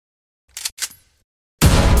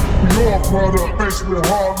We all product, faced with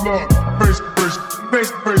hard luck. Faced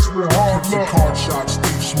with hard luck. Card shots,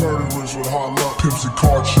 thieves, murderers with hard luck. Pimps and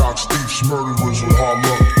card shots, thieves, murderers with hard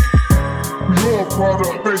luck. We all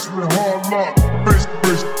product, faced with hard luck. Faced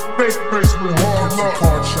with hard luck.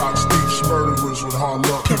 Card shots, thieves, murderers with hard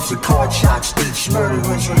luck. Pimps and card shots, thieves,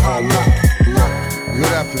 murderers with hard luck.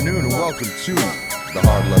 Good afternoon and welcome to the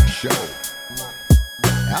Hard Luck Show.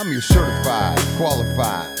 I'm your certified,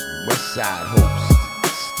 qualified West Side host,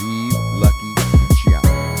 Steve Lucky Luciano.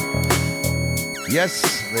 Yes,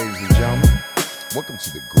 ladies and gentlemen, welcome to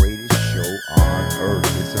the greatest show on earth.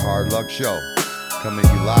 It's the Hard Luck Show, coming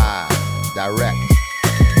to you live, direct.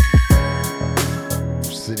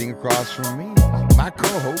 Sitting across from me, my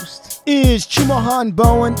co-host is Chumahan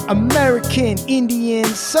Bowen, American Indian,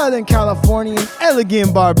 Southern Californian,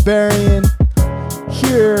 elegant barbarian,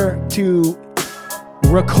 here to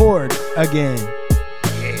record again.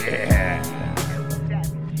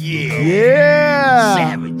 Yeah.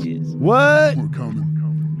 Savages. What? We're coming.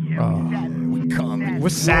 we coming. We're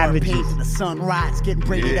savages. Pain to the sunrise, getting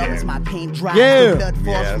braided up as my pain dries. Yeah. The blood falls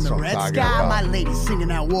Yeah, from that's the what I'm red talking sky. about. My lady singing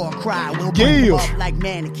that war cry. We'll bring them Yeah. up like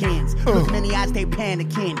mannequins. Look, many eyes they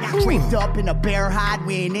panicking. Draped up in a bear hide,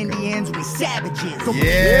 we ain't Indians, we savages. So You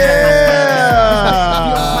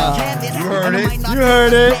heard it. You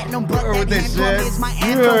heard it. heard what they said.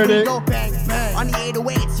 You heard it. On the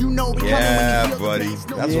 808s, you know we Yeah, coming when you buddy. feel the bass.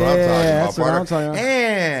 No That's Yeah, what I'm talking about, that's what I'm partner. talking about.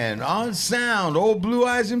 And on sound, old Blue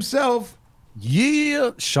Eyes himself.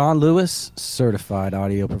 Yeah, Sean Lewis, certified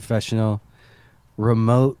audio professional,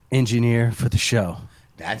 remote engineer for the show.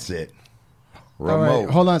 That's it. All Remote. right,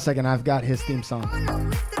 hold on a second. I've got his theme song.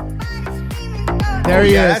 There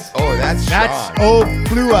he is. That's That's Sean. old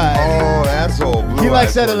Blue Eyes. Oh, that's old Blue He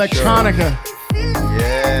likes Eyes that for electronica. Sure.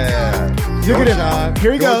 Yeah. Look Go, at him. Sean.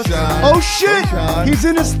 Here he Go, goes. Sean. Oh shit! Go, Sean. He's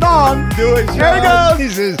in his thong. Do it, Sean. Here he goes.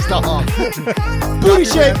 He's in his thong. Booty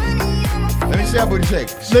shake. Let me see that booty shake.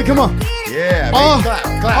 Look, come on. Yeah, baby. Oh,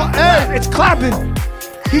 clap. Hey, it's clapping.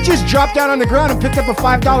 He just dropped down on the ground and picked up a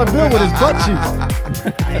 $5 bill with his butt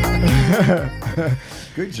cheeks.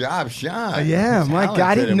 Good job, Sean. Yeah, my God,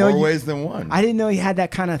 I Talented didn't in know more you- ways than one. I didn't know he had that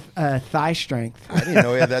kind of thigh strength. I didn't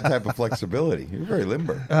know he had that type of flexibility. He was very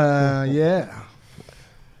limber. Yeah.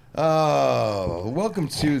 Welcome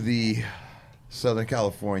to the Southern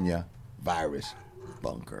California virus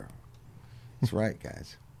bunker. That's right,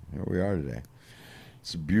 guys. Here we are today.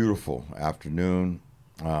 It's a beautiful afternoon.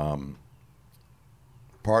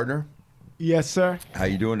 Partner, Yes, sir. how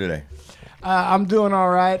you doing today? I'm doing all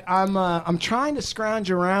right. I'm trying to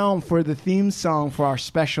scrounge around for the theme song for our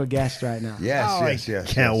special guest right now. Yes.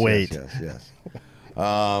 can't wait. Yes.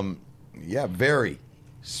 Yeah, very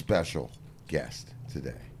special guest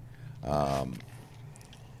today.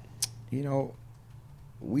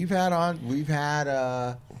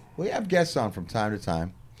 We have guests on from time to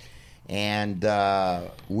time, and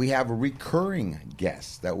we have a recurring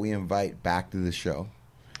guest that we invite back to the show,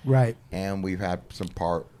 Right. and we've had some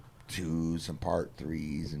part 2s, some part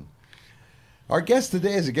 3s, and our guest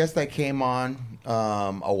today is a guest that came on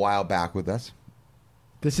a while back with us.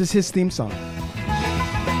 This is his theme song.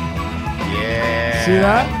 Yeah. See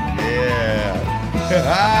that?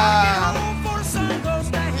 Yeah.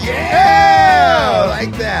 Yeah.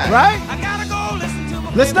 Like that. Right?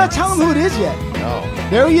 Let's not tell him who it is yet. No.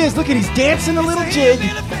 There he is. Look at, he's dancing a little jig.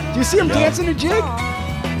 Do you see him dancing a jig?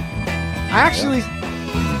 I actually...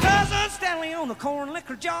 Stanley on the corn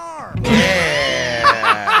liquor jar.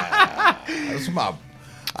 Yeah.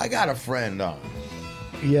 I got a friend on.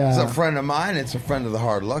 Yeah. It's a friend of mine. It's a friend of the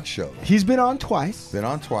Hard Luck Show. He's been on twice. Been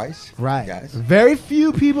on twice. Right. Guys. Very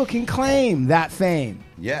few people can claim that fame.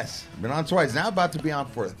 Yes. Been on twice. Now about to be on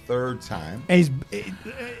for a third time. And he's...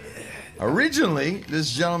 Originally,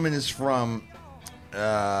 this gentleman is from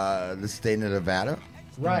the state of Nevada.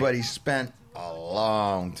 Right. But he spent a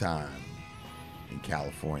long time in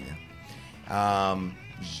California.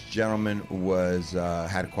 This gentleman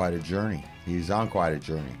had quite a journey. He's on quite a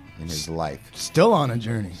journey in his life. Still on a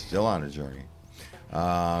journey. Still on a journey.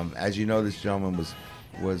 As you know, this gentleman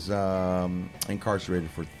was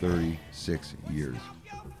incarcerated for 36 years.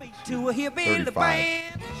 To a hip in the 35.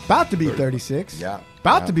 band. About to be 36. Yeah.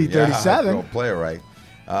 About to be 37. Don't play it right.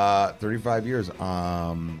 35 years.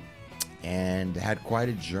 And had quite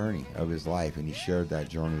a journey of his life, and he shared that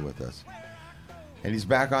journey with us. And he's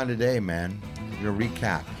back on today, man. We're going to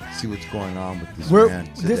recap, see what's going on with this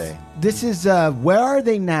man today. This is Where Are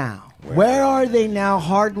They Now? Where Are They Now?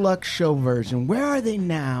 Hard Luck Show version. Where are they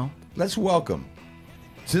now? Let's welcome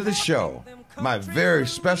to the show my very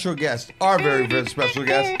special guest, our very, very special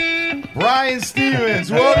guest, Brian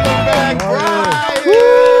Stevens. Welcome back, Brian.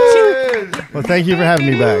 Well, thank you for having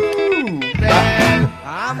me back.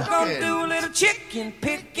 I'm gonna do a little chicken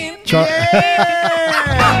picking.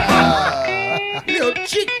 Little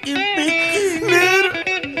chicken picking.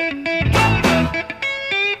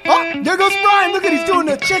 Oh, there goes Brian. Look at he's doing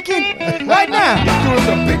the chicken right now. He's doing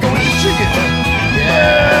some picking with the chicken.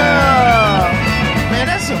 Yeah. Man,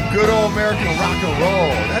 that's some good old American rock and roll.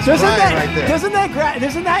 That's Doesn't Brian that right there.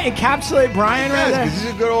 doesn't that encapsulate Brian right Yes, there? 'cause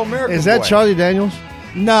he's a good old American Is that boy. Charlie Daniels?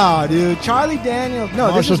 No, dude. Charlie Daniels.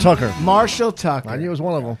 No, Marshall this is Tucker. Marshall Tucker. I knew it was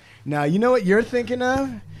one of them. Now, you know what you're thinking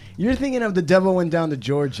of? You're thinking of The Devil Went Down to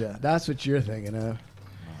Georgia. That's what you're thinking of.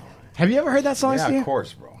 Have you ever heard that song, Yeah, Steve? of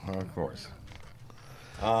course, bro. Of course.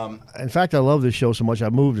 In fact, I love this show so much I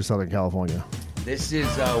moved to Southern California. This is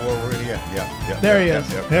where we're yeah. There he is.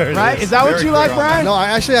 There it Right? is. Is that what Very you like, clear on Brian? No,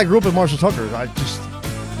 I grew up with Marshall Tucker. I just wasn't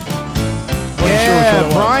Yeah, sure which one it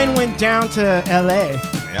was. Brian went down to L.A.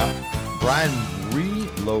 Yeah. Brian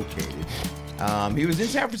relocated. He was in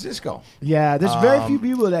San Francisco. Yeah, there's very few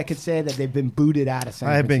people that could say that they've been booted out of San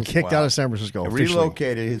I have been Francisco. kicked out of San Francisco. officially.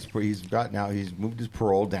 Relocated he's moved his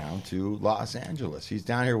parole down to Los Angeles. He's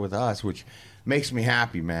down here with us, which makes me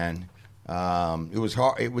happy, man. It was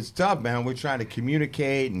hard. It was tough, man. We're trying to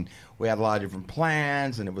communicate, and we had a lot of different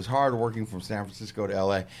plans, and it was hard working from San Francisco to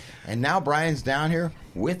LA. And now Brian's down here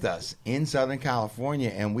with us in Southern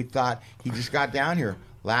California, and we thought he just got down here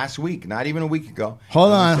last week, not even a week ago.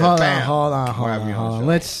 Hold And on, we said, hold on, "Bam, hold on, we're hold having on, you hold the on. show."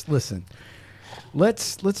 Let's listen.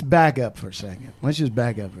 Let's back up for a second. Let's just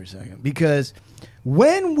back up for a second because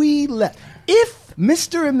when we left, if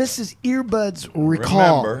Mr. and Mrs. Earbuds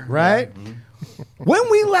recall, Remember, right? yeah. Mhm. When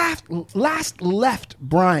we last left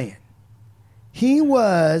Brian, he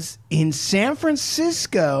was in San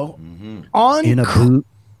Francisco on In a boot.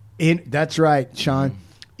 That's right, Sean.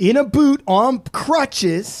 In a boot on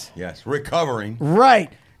crutches. Yes, recovering.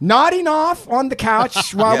 Right. Nodding off on the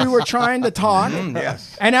couch while we Yes. were trying to talk.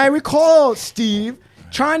 Yes. And I recall, Steve,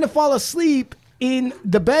 trying to fall asleep in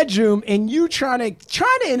the bedroom and you trying to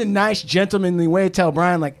in a nice gentlemanly way tell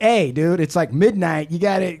Brian, like, hey, dude, it's like midnight. You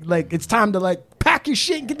gotta, like, it's time to, like, pack your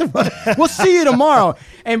shit and get the fuck. We'll see you tomorrow.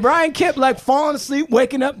 And Brian kept, like, falling asleep,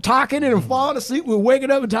 waking up, talking, and falling asleep. We're waking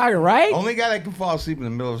up and talking, right? Only guy that can fall asleep in the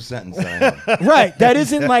middle of a sentence. that I know. Right. That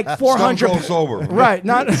isn't like 400. Stone cold sober. Right.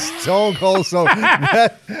 Not. Stone Cold So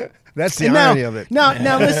that's the now, irony of it. Now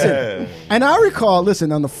listen. And I recall,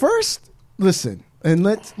 listen, on the first, listen, and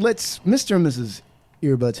let's Mr. and Mrs.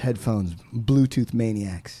 Earbuds headphones, Bluetooth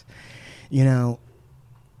maniacs. You know,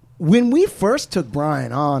 when we first took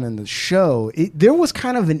Brian on in the show, there was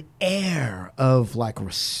kind of an air of like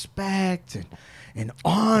respect and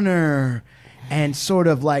honor and sort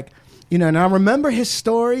of like, you know, and I remember his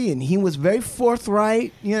story and he was very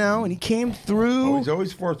forthright, you know, and he came through He's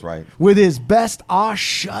always forthright. with his best aw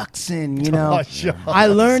shucks and, you know, Aw shucks. I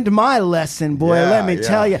learned my lesson, boy, let me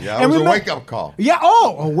tell you. Yeah, it was a wake-up call. Yeah,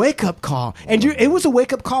 a wake-up call. And it was a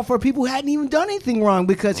wake-up call for people who hadn't even done anything wrong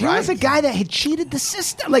because he was a Right. guy that had cheated the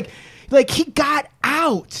system. Like he got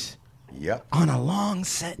out Yep. on a long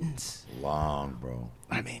sentence. Long, bro.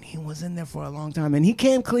 I mean, he was in there for a long time, and he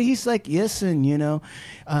came clean. He's like, listen, you know,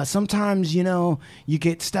 sometimes, you know, you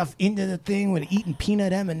get stuff into the thing with eating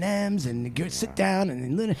peanut M&Ms, and you sit down,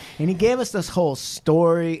 and he gave us this whole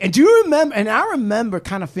story. And do you remember? And I remember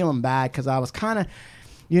kind of feeling bad because I was kind of,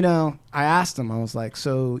 you know, I asked him, I was like,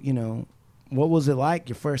 so, you know, what was it like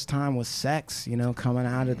your first time with sex? You know, coming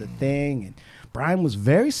out of the thing, and Brian was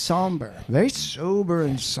very somber, very sober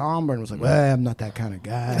and somber, and was like, well, I'm not that kind of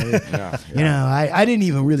guy. You know, I didn't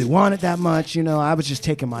even really want it that much. You know, I was just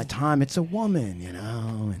taking my time. It's a woman, you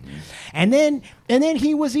know. And then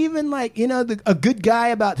he was even like, you know, a good guy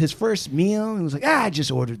about his first meal. He was like, I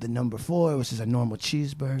just ordered the number 4, which is a normal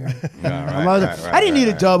cheeseburger. I didn't need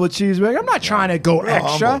a double cheeseburger. I'm not trying to go Real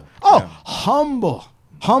extra. humble. Humble.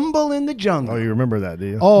 Humble in the jungle. Oh, you remember that, do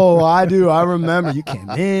you? Oh, I do. I remember you came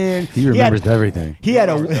in. He remembers everything. He had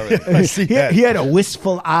I see he that. had a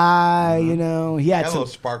wistful eye, you know. He had Had a some,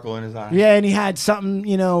 little sparkle in his eye. yeah, and he had something,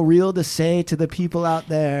 you know, real to say to the people out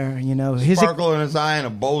there, you know. His Sparkle in his eye and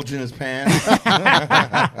a bulge in his pants.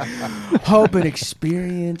 hope and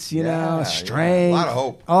experience, you know, Yeah, strength, a lot of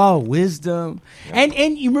hope. oh, wisdom, and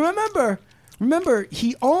you remember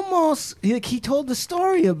he almost he told the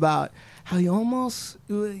story about how he almost,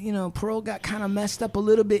 you know, parole got kind of messed up a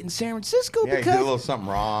little bit in San Francisco Yeah, he because did a little something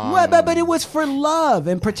wrong. well, but it was for love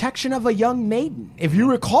and protection of a young maiden. If you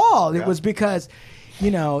recall, it was because,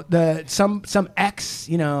 you know, some ex,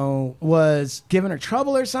 you know, was giving her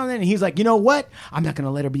trouble or something, and he's like, you know what? I'm not going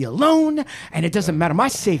to let her be alone, and it doesn't matter. My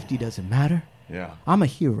safety doesn't matter. Yeah. I'm a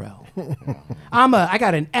hero. I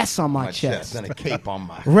got an S on my chest. And a cape on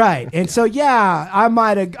my. Right. And so, yeah, I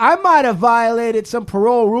might have violated some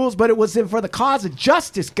parole rules, but it was for the cause of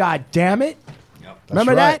justice, God damn it. Yep.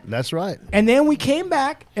 Remember right. that? That's right. And then we came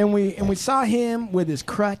back and we saw him with his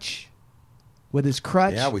crutch.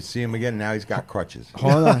 Yeah, we see him again. Now he's got crutches.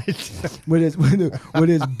 Hold on. with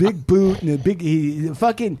his big boot and a big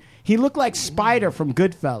he looked like Spider from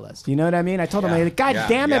Goodfellas. You know what I mean? I told him, God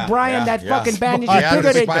damn it, Brian, that fucking bandage is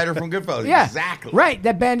bigger than Spider from Goodfellas. Yeah, exactly. Right,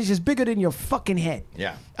 that bandage is bigger than your fucking head.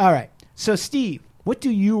 Yeah. All right. So Steve, what do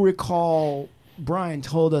you recall Brian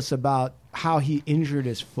told us about how he injured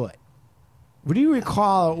his foot? What do you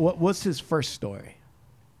recall? What's his first story?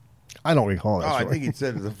 I don't recall that. I story. think he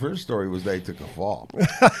said the first story was that he took a fall.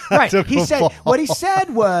 Right. He said what he said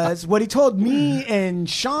was what he told me and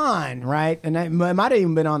Sean. Right, and it might have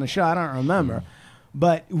even been on the show. I don't remember.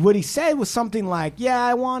 But what he said was something like, "Yeah,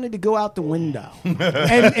 I wanted to go out the window,"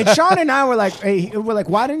 and Sean and I were like,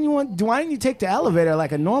 why didn't you take the elevator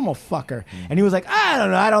like a normal fucker? And he was like, I don't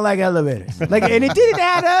know, I don't like elevators. Like, and it didn't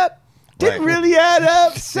add up. Didn't really add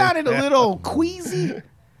up. Sounded a little queasy.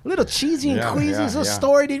 A little cheesy and queasy. So the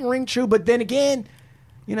story didn't ring true. But then again,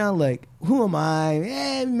 like, who am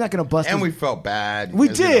I? I'm not going to bust And his... we felt bad. We He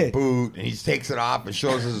was did. in a boot, and he takes it off and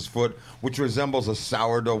shows us his foot, which resembles a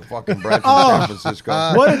sourdough fucking bread from San Francisco.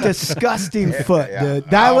 What a disgusting foot, dude. I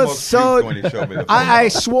That was almost so... puked when he showed me the photo. I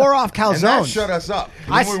swore off calzones. And that shut us up.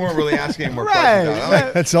 We weren't really asking him more Right. questions. I'm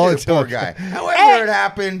like, That's all it poor took. guy. However it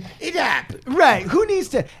happened, it happened. Right. Who needs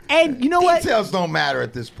to... And you know what? Details don't matter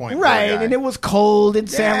at this point. poor Right, guy. and it was cold in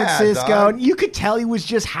San Yeah, Francisco, dog. and you could tell he was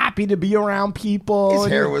just happy to be around people. His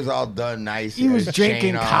and hair was all done nice. he was had his drinking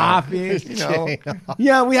chain on. coffee. You know,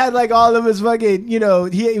 Yeah, we had like all of his fucking, he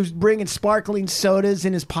was bringing sparkling sodas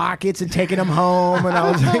in his pockets and taking them home, and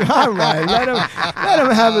I was like, all right, let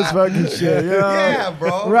him have his fucking shit. Yeah,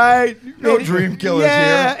 bro. Right? No dream killers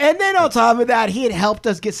yeah, here. and then on top of that, he had helped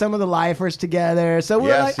us get some of the lifers together. So we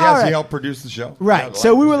were like, all right. he helped produce the show. Right. Yeah, the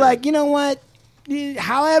So we life were was like, good. you know what?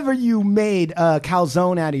 However you made a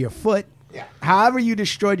calzone out of your foot, however you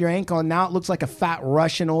destroyed your ankle, and now it looks like a fat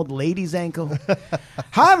Russian old lady's ankle.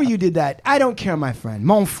 However you did that, I don't care, my friend.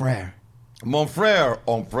 Mon frère. Mon frère,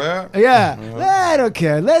 mon frère. Yeah. I don't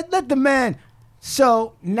care. Let the man.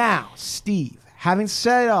 So now, Steve, having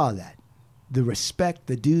said all that, the respect,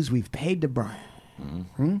 the dues we've paid to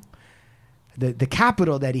Brian, the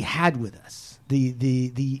capital that he had with us,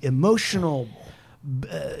 the emotional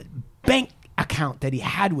bank account that he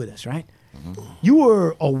had with us, right? You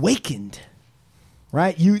were awakened,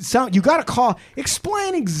 right? You got a call.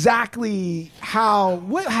 Explain exactly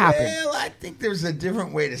what happened. Well, I think there's a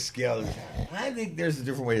different way to scale this out.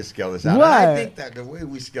 Right. And I think that the way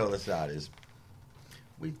we scale this out is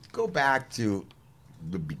we go back to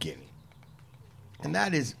the beginning. And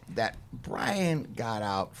that is that Brian got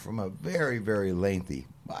out from a very, very lengthy.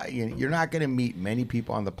 You're not going to meet many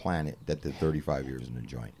people on the planet that did 35 years in the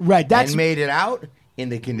joint. Right, that's- and made it out in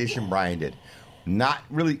the condition Brian did. Not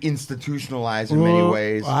really institutionalized in many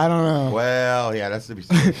ways. I don't know. Well, yeah, that's to be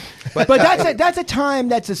seen. But that's a time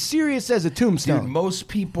that's as serious as a tombstone. Dude, most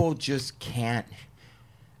people just can't.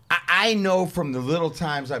 I know from the little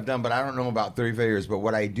times I've done, but I don't know about 35 years. But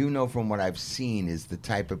what I do know from what I've seen is the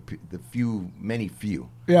type of many few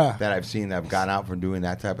that I've seen that have gone out from doing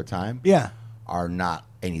that type of time are not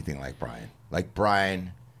anything like Brian. Like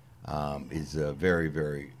Brian is a very,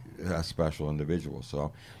 very special individual.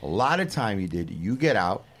 So a lot of time you get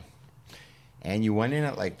out and you went in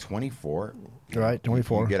at like 24. Right,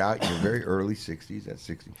 24. You get out, you're very early 60s, at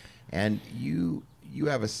 60. And you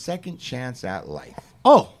have a second chance at life.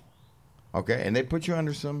 Oh. Okay, and they put you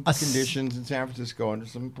under some conditions in San Francisco, under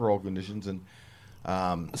some parole conditions, and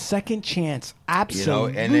second chance,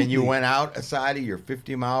 absolutely. and then you went outside of your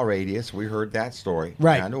 50-mile radius. We heard that story.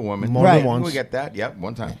 Right. And a woman. More than once. We get that. Yep,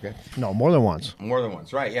 one time. Okay. No, more than once. More than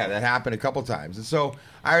once, right? Yeah, that happened a couple times. And so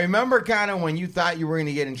I remember kind of when you thought you were going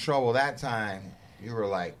to get in trouble that time, you were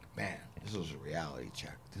like, man, this was a reality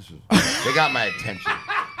check. They got my attention.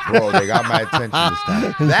 Bro, they got my attention this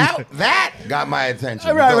time. That got my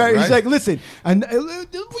attention. Right. He's like, listen, and you know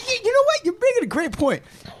what? You're bringing a great point.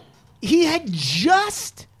 He had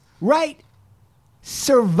just,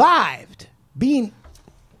 survived being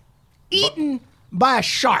eaten by a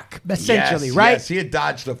shark, essentially, right? Yes, he had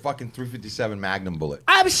dodged a fucking .357 Magnum bullet.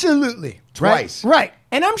 Absolutely. Twice. Right.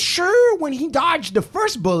 And I'm sure when he dodged the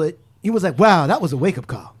first bullet, he was like, wow, that was a wake-up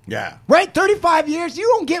call. Yeah. Right? 35 years, you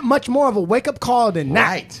don't get much more of a wake-up call than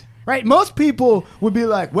that. Right. Right? Most people would be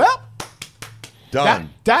like, well, Done.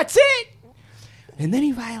 that's it. And then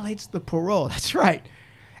he violates the parole. That's right.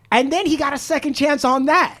 And then he got a second chance on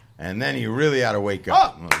that. And then he really had to wake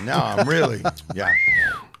up. No, I'm really, yeah.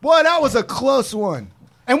 Boy, that was a close one.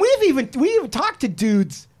 And we even talked to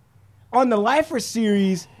dudes on the Lifer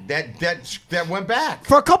series That went back.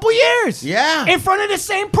 for a couple years. Yeah. In front of the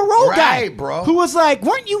same parole guy. Right, bro. Who was like,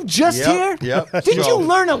 weren't you just here? Yep. Didn't So- you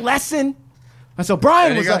learn a lesson? And so Brian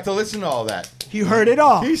And he was got like, to listen to all that. he heard it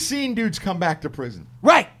all. He's seen dudes come back to prison.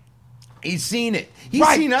 Right. He's seen it. He's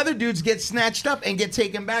Right. seen other dudes get snatched up and get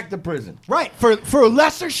taken back to prison. Right. For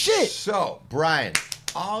lesser shit. So, Brian,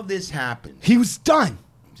 all this happens. He was done.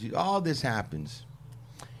 All this happens.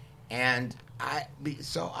 And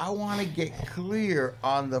I want to get clear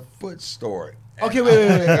on the foot story. Okay, wait.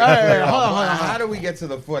 All right, hold on. How do we get to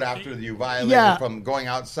the foot after you violated Yeah. from going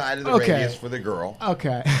outside of the Okay. radius for the girl?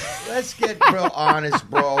 Okay. Let's get real honest,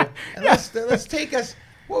 bro. And let's take us.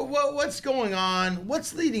 What's going on?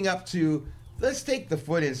 What's leading up to? Let's take the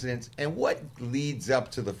foot incident and what leads up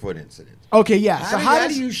to the foot incident. Okay, yeah. So How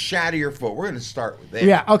does do you shatter your foot? We're going to start with that.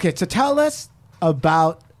 Yeah, okay. So tell us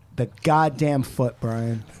about the goddamn foot,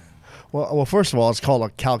 Brian. Well, first of all, it's called a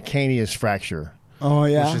calcaneus fracture, Oh,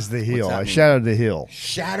 yeah. which is the heel. that I mean? shattered the heel.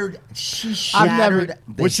 She I've never- shattered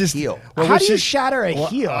the Which is- heel. well, How which do you is- shatter a well,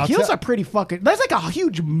 heel? I'll Heels tell- are pretty fucking. There's like a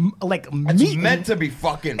huge It's meat. meant to be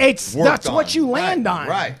fucking. It's worked that's on. what you land Right, on.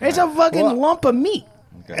 Right. It's a fucking Well- lump of meat.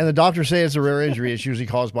 And the doctors say it's a rare injury. It's usually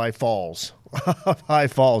caused by falls. High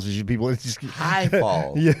falls. Usually people. It's just, High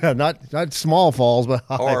falls. Yeah, not small falls, but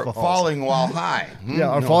high Or falls. falling while high.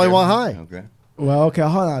 Yeah, or falling while high. Okay. Well, okay,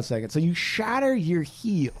 hold on a second. So you shatter your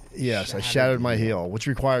heel. Yes, I shattered my heel, which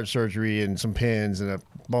required surgery and some pins and a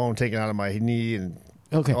bone taken out of my knee and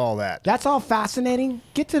Okay, all that. That's all fascinating.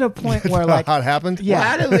 Get to the point where like. how it happened? Yeah, Well,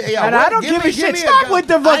 how did- yeah, and what- I don't give give me- a give shit. me a Stop go- with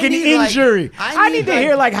the I fucking need, like- injury. I I need to need,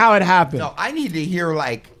 hear like how it happened. No, I need to hear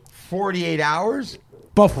like 48 hours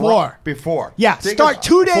Before. Before. Yeah, Take start us-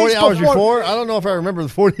 2 days 40 hours before. before? I don't know if I remember the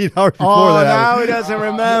 48 hours before Oh, that now happened. he doesn't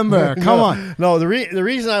remember. Come No, on. No, the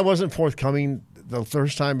reason I wasn't forthcoming the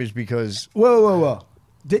first time is because. Whoa.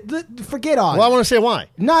 Forget all. Well, I that. want to say why.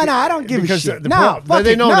 No, I don't give Because a shit. the No, fuck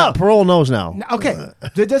they it, know no. now. Parole knows now. No, okay,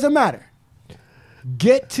 it doesn't matter.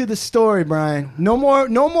 Get to the story, Brian. No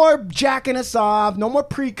more jacking us off. No more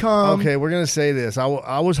pre-cum. Okay, we're gonna say this. I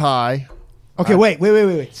was high. Okay,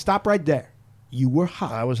 wait. Stop right there. You were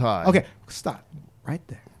high. I was high. Okay, stop right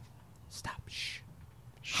there. Stop. Shh.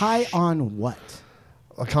 High on what?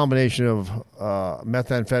 A combination of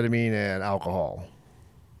methamphetamine and alcohol.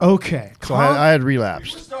 Okay. So I had You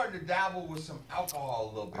relapsed. were starting to dabble with some alcohol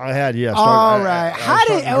a little bit. I had All right. How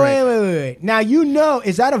did? Wait. Now you know.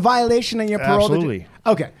 Is that a violation of your parole? Absolutely.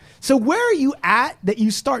 Okay. So where are you at that you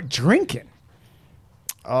start drinking?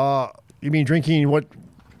 You mean drinking? What?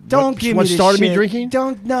 Don't give what me this started me shit. drinking?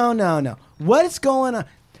 Don't. No. What is going on?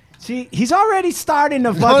 See, he's already starting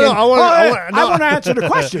to fucking. I want to answer the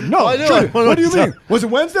question. No, I know. Judy, I wanna what do you tell- mean? Was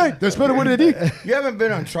it Wednesday? That's better. What did he? You haven't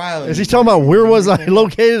been on trial. Is he talking about where was I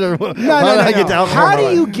located or what? No. how did I get to alcohol? How in my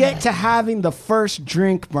do you life? get to having the first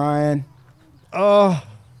drink, Brian?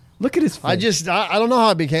 Look at his face. I don't know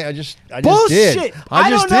how it became. I just Bullshit. did.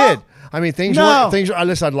 I just don't know. did. I mean, things No. weren't.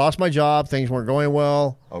 Listen, I'd lost my job. Things weren't going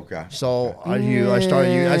well. Okay. So I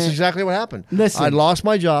started. That's exactly what happened. Listen. I'd lost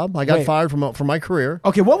my job. I got Wait. fired from my career.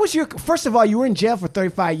 Okay, what was your? First of all, you were in jail for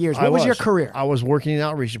 35 years. What was your career? I was working in the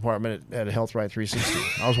outreach department at a Health Right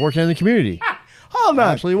 360. I was working in the community. Hold on.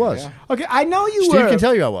 I absolutely was. Okay, I know you Steve were. can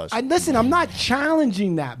tell you I was. Listen, I'm not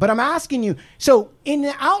challenging that, but I'm asking you. So, in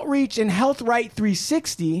the outreach and Health Right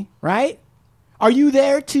 360, right? Are you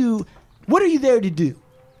there to? What are you there to do?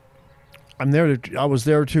 I was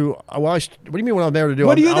there to. Well, what do you mean what I'm there to do?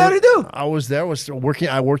 What are you there to do? I was working.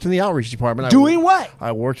 I worked in the outreach department. Doing what?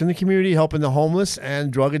 I worked in the community, helping the homeless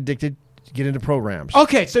and drug addicted get into programs.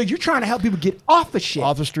 Okay, so you're trying to help people get off of shit,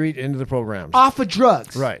 Off the street into the programs. off of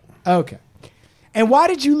drugs. Right. Okay. And why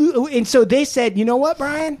did you lose? And so they said, you know what,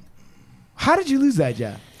 Brian? How did you lose that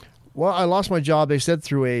job? Well, I lost my job. They said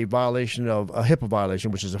through a violation of a HIPAA violation,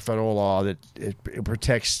 which is a federal law that it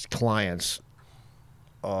protects clients.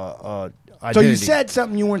 Identity. So you said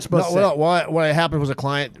something you weren't supposed to say. Well, what happened was a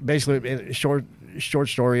client, basically, in a short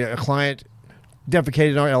story, a client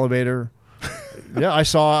defecated in our elevator. Yeah, I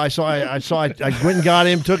went and got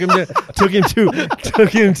him, took him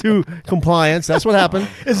to compliance. That's what happened.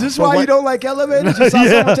 Is this But why what- you don't like elevators? You saw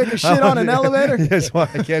someone take a shit on an elevator? That's why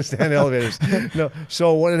I can't stand elevators. No.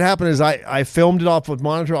 So what had happened is I filmed it off with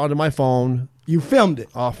monitor onto my phone. You filmed it.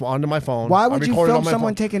 onto my phone. Why I would you recorded it film on my someone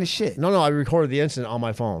phone. taking a shit? No, I recorded the incident on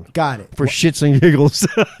my phone. Got it. For shits and giggles.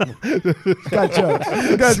 Got jokes.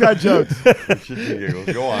 You guys got jokes.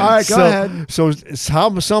 Go on. All right, go ahead. So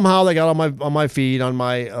somehow they got on my feed, on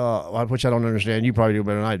my which I don't understand. You probably do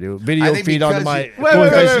better than I do. Video feed onto my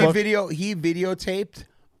Facebook. He videotaped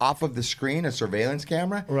off of the screen a surveillance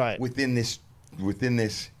camera Right. within this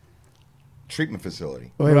treatment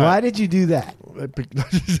facility. Wait, Right. why did you do that?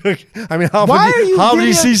 I mean, how Why are you would you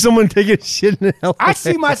video- see someone take a shit in the I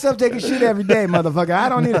see myself taking shit every day, motherfucker. I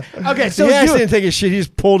don't need it. Okay, so he actually you, didn't take a shit. He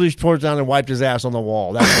just pulled his torch down and wiped his ass on the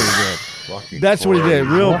wall. That's what he did. Fucking That's what he did.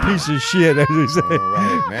 crazy. Real piece of shit, as they say. All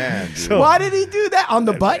right, man. Dude. So- why did he do that? On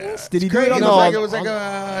the buttons? Did he do it Crazy. on It the was, No, like, buttons? it was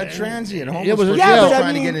like a transient homeless It was a- person yeah, but I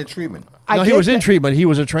trying mean- to get into treatment. I No, he get was in that. treatment. He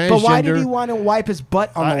was a transgender. But why did he want to wipe his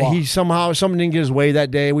butt on the wall? He something didn't get his way that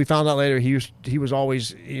day. We found out later he was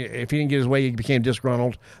always, if he didn't get his way, he became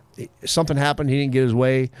disgruntled. Something happened. He didn't get his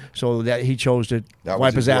way, so that he chose to That was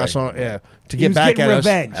wipe his his ass way. on to He get was back getting at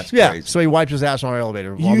revenge. us. That's crazy. So he wiped his ass on our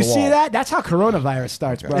elevator. on You the see wall. that? That's how coronavirus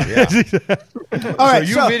starts, bro. Yeah. All right, so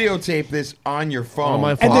you videotape this on your phone, On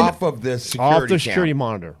my phone. off of the security Off the security camera.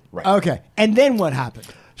 monitor. Right. Okay, and then what happened?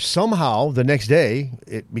 Somehow the next day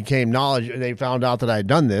it became knowledge. They found out that I had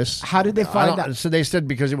done this. How did they find out? So they said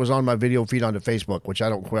because it was on my video feed onto Facebook, which I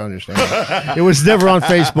don't quite understand. It was never on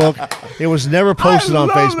Facebook. It was never posted on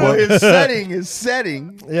Facebook.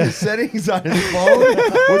 His settings on his phone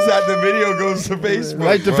was that the video goes to Facebook.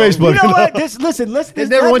 Right to bro. Facebook. You know what? Listen. It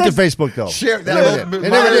never went to Facebook though. Share that. Never did. It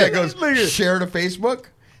never That did. goes share to Facebook.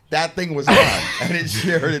 That thing was on, and it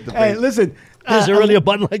shared it to Hey, Facebook. listen. Is there really a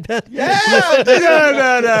button like that?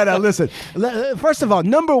 No. Listen. First of all,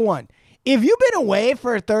 number one, if you've been away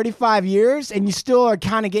for 35 years and you still are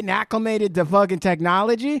kind of getting acclimated to fucking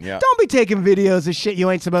technology, Yeah. don't be taking videos of shit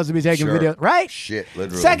you ain't supposed to be taking Sure. videos, right? Shit,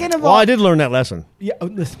 literally. Second of Well, all, I did learn that lesson yeah,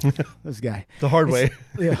 listen, this guy. the hard way.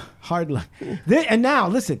 Yeah, hard luck. And now,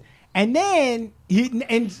 listen. And then, you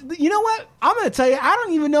know what? I'm going to tell you, I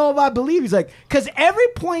don't even know if I believe. He's like, because every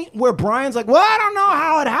point where Brian's like, well, I don't know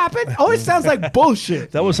how it happened, always sounds like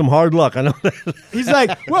bullshit. That was some hard luck. I know that. He's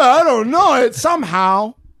like, well, I don't know it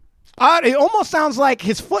somehow. It almost sounds like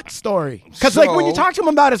his foot story. Because like when you So- talk to him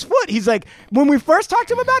about his foot, he's like, when we first talked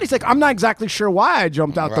to him about it, he's like, I'm not exactly sure why I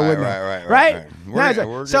jumped out the Right, window. right. Now he's like,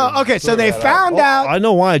 We're so, gonna okay, so figure they that found out. I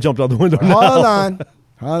know why I jumped out the window. now.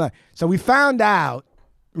 Hold on. So we found out,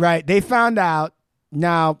 right? They found out.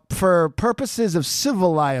 Now, for purposes of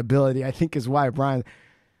civil liability, I think is why, Brian,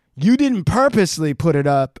 you didn't purposely put it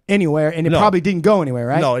up anywhere, and it No. probably didn't go anywhere,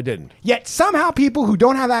 right? No, it didn't. Yet somehow people who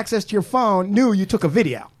don't have access to your phone knew you took a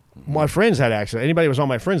video. My friends had access. Anybody who was on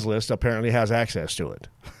my friends list apparently has access to it.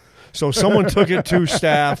 So someone took it to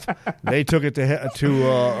staff. They took it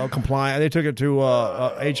to compliance. They took it to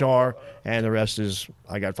HR, and the rest is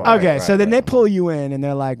I got fired. Okay, so then they pull you in, and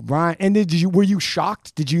they're like, Brian. And were you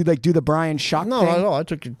shocked? Did you like do the Brian shock No, thing? not at all. I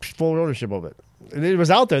took full ownership of it. It was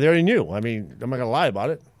out there. They already knew. I mean, I'm not gonna lie about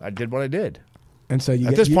it. I did what I did. And so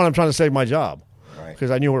At this point, I'm trying to save my job Right.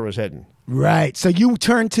 because I knew where it was heading, right? So you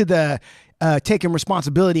turned to the taking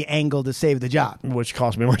responsibility angle to save the job. which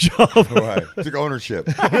cost me my job. Right. Took ownership.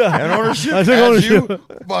 And ownership I took has ownership.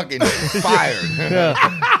 you fucking fired.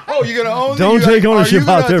 Oh, you're going to own Don't it? take ownership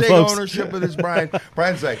out there, take folks. ownership of this, Brian?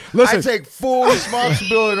 Brian's like, Listen. I take full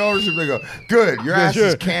responsibility and ownership. They go, good, your ass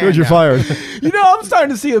is canned Good, you're now." fired. You know, I'm starting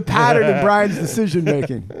to see a pattern in Brian's decision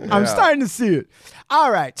making. I'm starting to see it.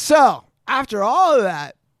 All right. So after all of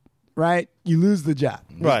that, right, you lose the job.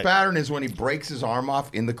 His Right. pattern is when he breaks his arm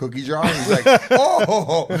off in the cookie jar. And he's like,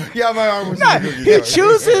 oh, yeah, my arm was No, in the cookie he jar.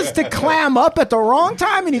 chooses to clam up at the wrong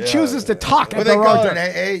time, and he chooses to talk What at they the wrong call it,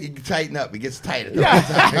 time. hey, you tighten up. He gets tight at the wrong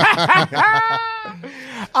time.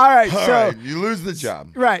 All right. All So right, you lose the job.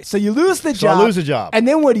 right. So you lose the So I job. lose the job. And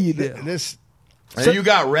then what do you do? This And you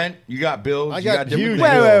got rent, you got bills, I you got got different huge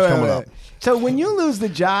things. bills coming up. So when you lose the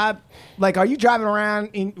job, like, are you driving around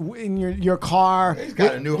in your car? He's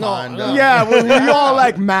got a new Honda. Yeah, were you all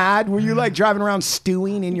like mad? Were you like driving around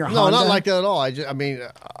stewing in your No, Honda? not like that at all. I mean,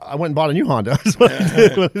 I went and bought a new Honda. That's what I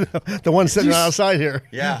did. The one sitting outside here.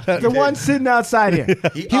 Yeah. The one sitting outside here.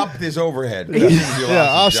 He upped his overhead. That means he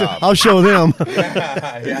lost his job. I'll show them.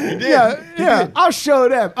 Yeah, he did. Yeah. I'll show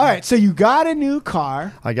them. All right, so you got a new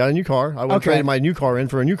car. I got a new car. I went and traded my new car in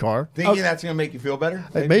for a new car. Thinking that's going to make you feel better?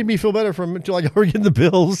 It made me feel better until I got getting the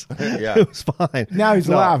bills. Yeah. It was fine. Now he's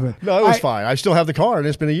laughing. No, it was fine. I still have the car, and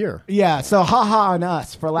it's been a year. Yeah, so ha on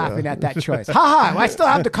us for laughing at that choice. Ha, I still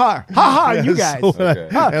have the car. Ha on you guys. So- Okay.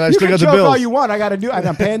 Huh, and I you still can got the joke all bills. you want. I got to do.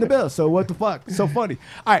 I'm paying the bills. So what the fuck? So funny.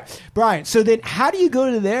 All right, Brian. So then, how do you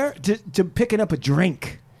go to there to picking up a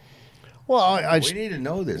drink? Well, We need to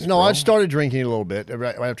know this. No, bro. I started drinking a little bit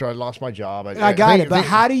right after I lost my job. I got it. But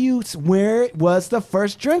how do you? Where was the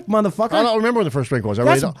first drink, motherfucker? I don't remember when the first drink was. I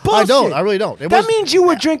That's really don't. bullshit. I don't. I really don't. That means you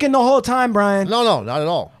were drinking the whole time, Brian. No, not at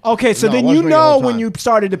all. Okay, so No, then I wasn't you drinking the know whole when time. you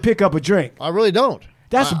started to pick up a drink. I really don't.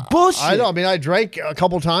 That's bullshit. I don't. I mean, I drank a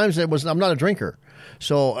couple times. I'm not a drinker.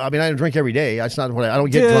 So, I mean, I don't drink every day. That's not what I don't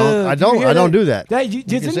get Dude, drunk. I don't do that. Doesn't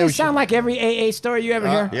say it what sound like every AA story you ever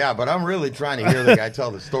hear? Yeah, but I'm really trying to hear the guy tell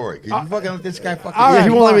the story. Can you fucking let this guy fucking? all Yeah, right, he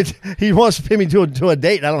won't let fine. me. He wants to pay me to a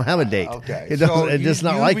date. And I don't have a date. Okay, It doesn't. It's just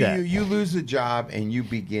not like that. You lose a job and you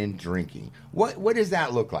begin drinking. What does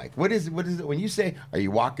that look like? What is it when you say? Are you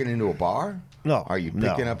walking into a bar? No. Are you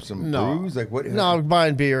No. picking up some No. brews? Like what? No, I'm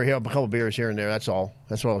buying beer here, a couple beers here and there. That's all.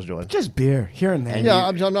 That's what I was doing. Just beer here and there. And Yeah,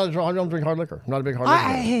 I'm not. I don't drink hard liquor. I'm not a big hard liquor.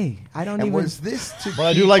 guy. I don't And even. was this to? But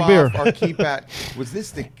I keep do like beer. off or keep at? Was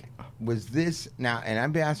this the? Was this now? And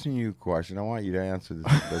I'm asking you a question. I want you to answer this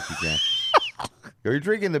as best you can. You're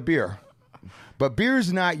drinking the beer, but beer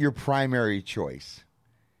is not your primary choice.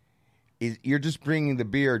 You're just bringing the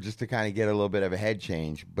beer just to kind of get a little bit of a head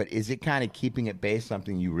change. But is it kind of keeping it based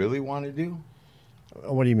something you really want to do?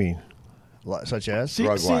 What do you mean? Such as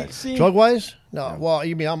Drug-wise. drug wise? No. Well,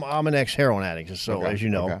 you mean I'm an ex heroin addict, so Okay, as you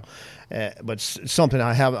know, okay. but something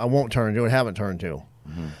I won't turn to and haven't turned to.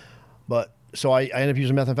 Mm-hmm. But so I end up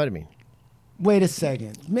using methamphetamine. Wait a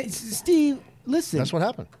second, Steve. Listen, That's what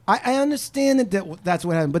happened. I understand that's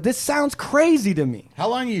what happened, but this sounds crazy to me. How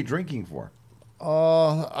long are you drinking for?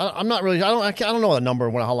 I'm not really. I don't know the number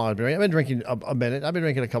of how long I've been drinking. I've been drinking a minute. I've been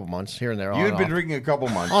drinking a couple months here and there. You had been drinking a couple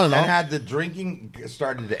months. On and off. had the drinking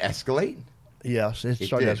started to escalate? Yes, it It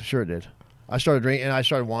started. did. Sure, it did. I started drinking, and I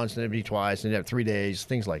started once, and then it'd be twice, and then 3 days,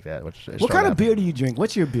 things like that. What kind of beer do you drink?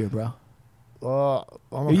 What's your beer, bro? I'm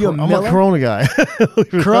Are you a I'm a Miller? Corona guy.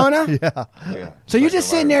 Corona? Yeah, Yeah. So you're just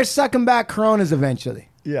sitting there sucking back Coronas eventually.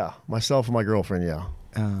 yeah. Myself and my girlfriend.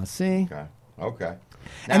 Yeah. See? Okay.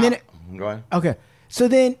 And then go ahead. Okay. So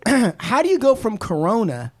then, how do you go from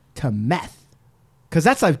Corona to meth? Because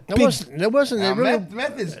that's a big. It wasn't. It really,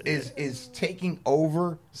 Meth is taking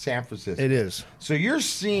over San Francisco. it is. So you're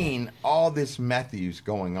seeing all this meth use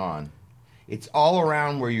going on. It's all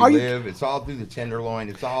around where you Are you- live. It's all through the Tenderloin.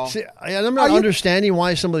 It's all. See, I'm not understanding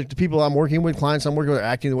why some of the people I'm working with, clients I'm working with, are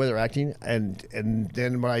acting the way they're acting, and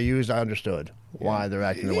then when I used, I understood why they're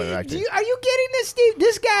acting the way they're acting. Are you getting this, Steve?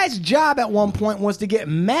 This guy's job at one point was to get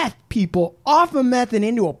meth people off of meth and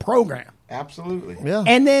into a program. Absolutely. Yeah.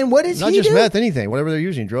 And then what does Not he just do? meth, anything, whatever they're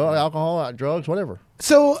using, alcohol, drugs, whatever.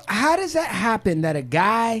 So how does that happen that a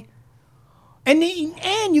guy and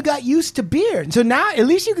you got used to beer. So now at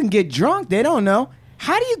least you can get drunk. They don't know.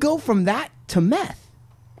 How do you go from that to meth?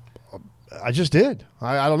 I just did.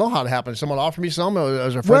 I don't know how it happened. Someone offered me some. It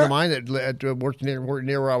was a friend of mine that worked near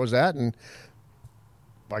where I was at, and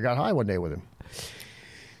I got high one day with him.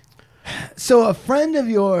 So a friend of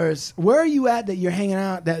yours, where are you at that you're hanging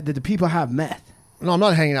out that the people have meth? No, I'm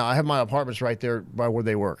not hanging out. I have my apartments right there by where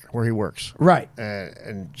they work, where he works. Right.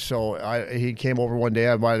 And so he came over one day.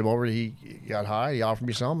 I invited him over. He got high. He offered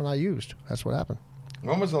me some, and I used. That's what happened.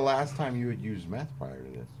 When was the last time you had used meth prior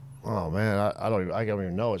to this? Oh man, I don't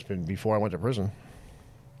even know. It's been before I went to prison.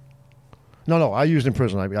 No, I used in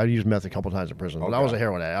prison. I used meth a couple times in prison. But I was a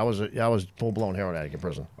heroin addict. I was full blown heroin addict in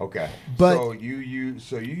prison. Okay, But- so you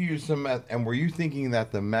used some meth, and were you thinking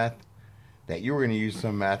that the meth that you were going to use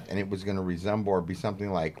some meth and it was going to resemble or be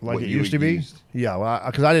something like Like what it you used had to be. used? Yeah, well,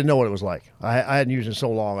 because I didn't know what it was like. I hadn't used it so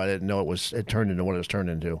long. I didn't know it turned into what it was turned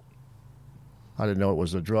into. I didn't know it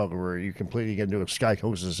was a drug where you completely get into a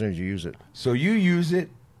psychosis as soon as you use it. So you use it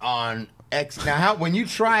on X. Now, when you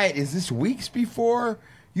try it, is this weeks before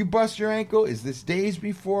you bust your ankle? Is this days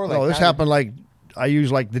before? No, this happened like I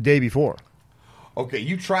used like the day before. Okay,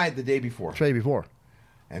 you tried the day before. Day before.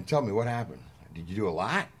 And tell me what happened. Did you do a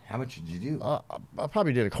lot? How much did you do? I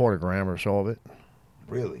probably did a quarter gram or so of it.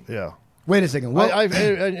 Really? Yeah. Wait a second. What?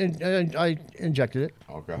 I injected it,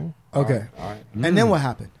 Okay. Okay. All right. And then what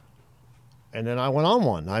happened? and then I went on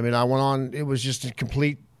one. I mean, I went on. It was just a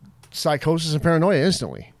complete psychosis and paranoia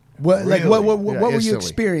instantly. What like Really? what Yeah, were you instantly.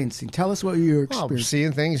 experiencing? Tell us what you were Well, experiencing.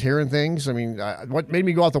 seeing things, hearing things. I mean, what made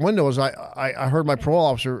me go out the window is I heard my parole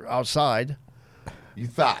officer outside. You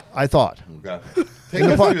thought. I thought. Okay. Take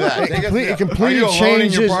us through that. Take us through It that. completely Are you alone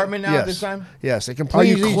changes. in your apartment now yes. at this time? Yes, it Are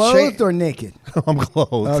completely you clothed cha- or naked? I'm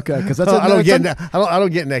clothed. Okay, 'cause that's I don't another get time- I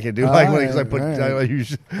don't get naked, dude. All Like right, because I put all right. I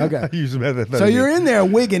use Okay. I use methamphetamine. So you're in there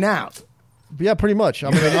wigging out. Yeah, pretty much.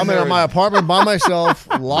 I'm in my apartment by myself,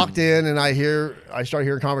 locked in, and I start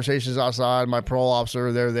hearing conversations outside. My parole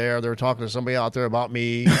officer, they're talking to somebody out there about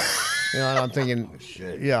me. And I'm thinking,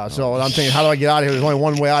 shit. yeah. So I'm thinking, how do I get out of here? There's only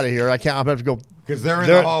one way out of here. I can't. I'm gonna have to go because they're in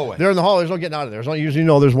the hallway. They're in the hallway. There's no getting out of there. There's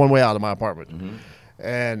usually there's one way out of my apartment.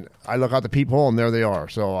 And I look out the peephole, and there they are.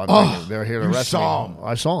 So I'm thinking, they're here to arrest me.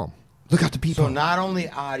 I saw them. Look out the people. So not only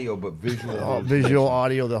audio but visual. Visual,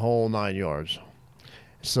 audio, the whole 9 yards.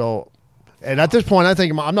 So, and at this point,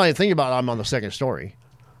 I'm not even thinking about I'm on the second story.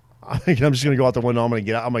 I think I'm just going to go out the window. I'm going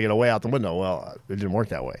to get away out the window. Well, it didn't work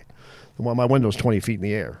that way. My window's 20 feet in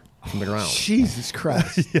the air from the ground. Jesus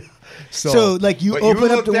Christ. Yeah. So like you But open you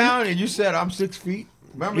up look the down and you said, I'm 6 feet.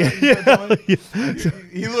 Remember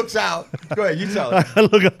he looks out. Go ahead, you tell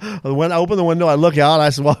him. When I open the window, I look out. I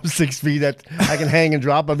said, well, I'm 6 feet. I can hang and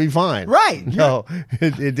drop. I'll be fine. Right. No,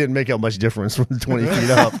 it didn't make much difference from 20 feet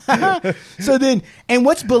up. So then, and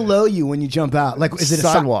what's below you when you jump out? Like, is it a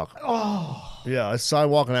sidewalk? Oh. Yeah, it's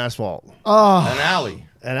sidewalk and asphalt. Oh. An alley.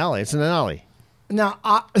 An alley. It's in an alley. Now,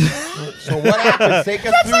 so what happens? Take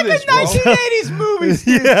us that's through like this, a bro. 1980s movie.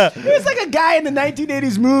 Steve. Yeah. It's like a guy in the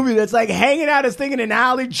 1980s movie that's like hanging out his thing in an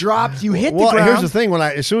alley, drops, you hit the ground. Here's the thing.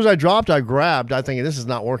 As soon as I dropped, I grabbed. I thinking this is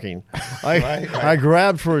not working. I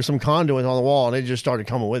grabbed for some conduit on the wall, and they just started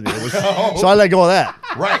coming with me. So I let go of that.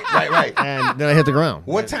 Right. And then I hit the ground.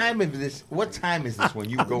 What time is this? What time is this when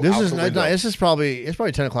you go This out is the window? this is probably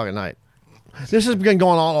 10 o'clock at night. This has been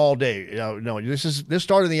going on all day. This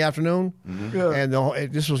started in the afternoon, and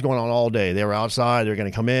this was going on all day. They were outside. They were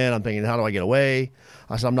going to come in. I'm thinking, how do I get away?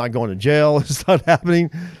 I said, I'm not going to jail. It's not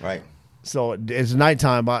happening. Right. So it's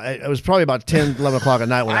nighttime. It was probably about 10, 11 o'clock at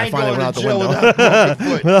night when I finally went out the window.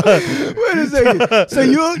 Wait a second. So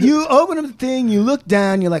you open up the thing, you look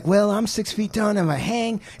down, you're like, well, I'm 6 feet down. If I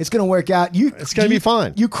hang, it's going to work out. It's going to be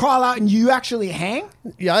fine. You crawl out and you actually hang?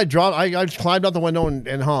 Yeah, I dropped. I climbed out the window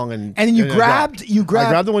and hung. And then you grabbed. I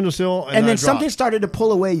grabbed the windowsill. And then I something dropped. started to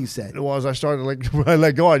pull away, you said. It was. I started when I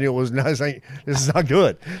let go, I knew it was nice. This is not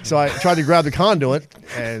good. So I tried to grab the conduit,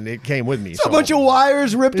 and it came with me. So a bunch of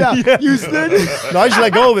wires ripped out. Yeah. You stood. No, I just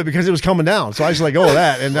let go of it because it was coming down. So I just let go of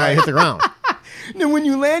that, and then I hit the ground. Now, when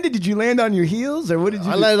you landed, did you land on your heels, or what did you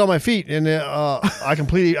do? I landed on my feet, and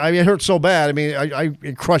it hurt so bad. I mean,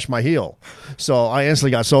 it crushed my heel. So I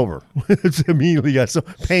instantly got sober. Immediately got so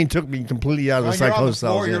pain took me completely out of the psychosis.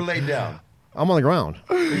 You're on the floor, you're laid down. I'm on the ground.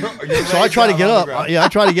 You're So I try to get up. ground. I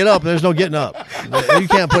try to get up, and there's no getting up. I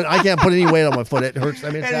can't put any weight on my foot. It hurts. I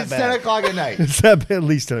mean, it's And that it's bad. 10 o'clock at night. It's that bad, at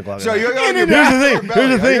least 10 o'clock. So at night. you're on your Here's back the or thing. your belly?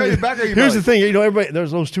 Here's the Are you on your thing. back or your Here's the belly? thing. Everybody.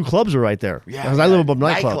 There's those two clubs are right there. Yeah, Because I live above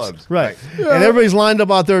nightclubs. nightclubs. Right. And everybody's lined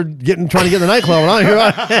up out there trying to get in the nightclub. And I'm here.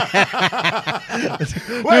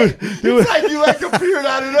 Wait, it's like you appeared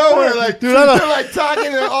out of nowhere. Like, Dude, they're like talking,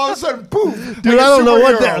 and all of a sudden, poof. Dude, like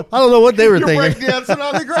a I don't know what they were You're thinking. breakdancing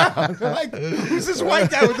on the ground. They're like, who's this white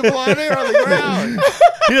guy with the blonde hair on the ground?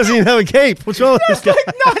 He doesn't even have a cape. What's wrong with this guy?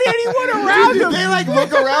 Not anyone around Did him. they like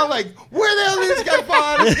look around like, where the hell did this guy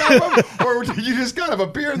fall? Or did you just kind of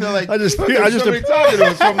appear and they're like, I just "Look, appeared- there's I just somebody talking to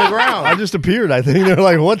us from the ground. I just appeared, I think. They're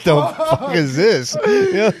like, what the fuck is this?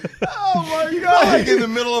 Yeah. Oh my god! Like in the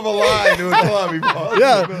middle of a line to a club. He falls.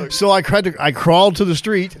 Yeah. So I crawled to the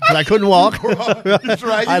street because I couldn't walk.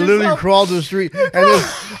 I literally crawled to the street, and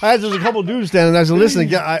there's a couple dudes standing there. I said,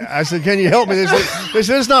 "Listen," I said, "Can you help me?" They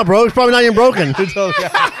said, "It's not broke. It's probably not even broken." They're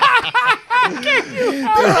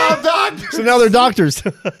all doctors. So now they're doctors.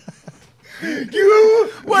 You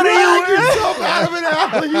drag yourself out of an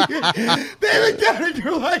alley. They look down and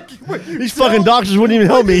you're like, These fucking doctors wouldn't even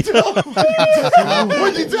help me.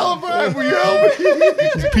 what'd you tell them? Will you help me?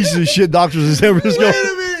 These pieces of shit doctors in San Francisco. Wait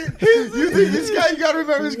a minute. You think this guy, you gotta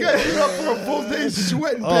remember, this guy's been up for a full day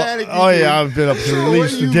sweating, panicking. Oh yeah, I've been up for at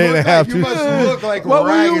least a day and a half. You must look like What were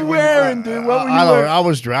you ragged wearing, dude? What were you I don't. wearing? I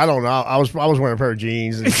was dressed. I don't know. I was wearing a pair of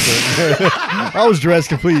jeans and shit. I was dressed,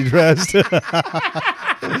 completely dressed.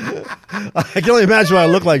 I can only imagine what I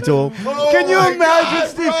look like to him. Can you imagine,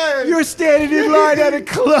 Steve? Brian. You're standing in line at a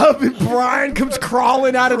club and Brian comes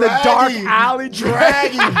crawling out of the dark alley, He's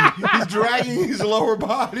dragging his lower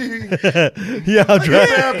body. Yeah, I'm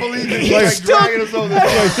dressed. He's dragging us over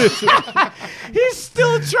the He's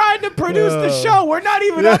still trying to produce the show. We're not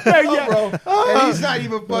even up there yet. bro. And he's not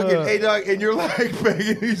even fucking, hey, dog, and you're like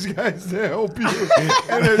begging these guys to help you.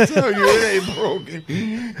 And they're telling you it ain't broken.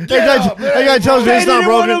 That guy tells me They it's not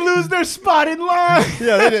didn't want to broken. lose their spot in line.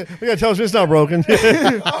 Yeah, they got to tell us it's not broken. It's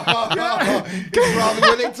probably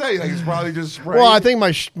what they tell you. Like, it's probably just spray. Well, I think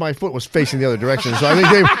my foot was facing the other direction, so I think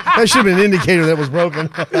that should have been an indicator that it was broken.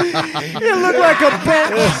 It looked like a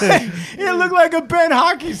bent. It looked like a bent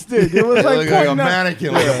hockey stick. It was Like like a pointing out.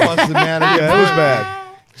 mannequin, like a busted mannequin. Yeah, it was bad.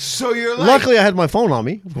 So you're like, Luckily, I had my phone on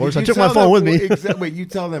me. Of course, I you took my tell phone with them- me. Wait, you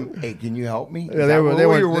tell them, hey, can you help me? Yeah, What they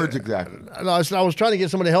were were your words exactly? No, I was trying to get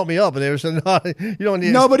somebody to help me up, and they were saying, "No, you don't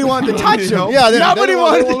need." Nobody wanted to touch him. Yeah, Nobody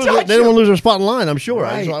wanted to touch They didn't him. want to lose their spot in line. I'm sure.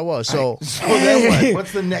 That's Right. what I was. So, So then what?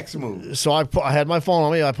 What's the next move? so I had my phone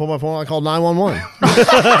on me. I pulled my phone. I called 911.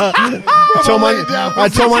 I told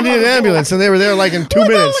my I needed an ambulance, and they were there like in 2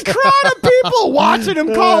 minutes. A crowd of people watching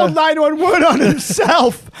him call 911 on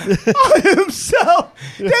himself. On himself.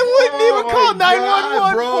 They wouldn't even call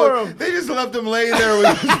 911 for him. They just left him laying there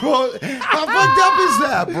with his phone. How fucked up is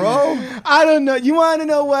that, bro? I don't know. You want to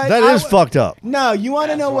know what? That is fucked up. No, you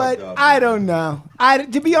want to know what? fucked up, I don't know.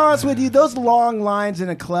 To be honest with you, those long lines in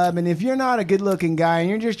a club, and if you're not a good-looking guy and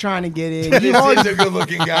you're just trying to get in, This you always, is a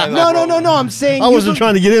good-looking guy. Though, no, bro. no, no, no. I'm saying I wasn't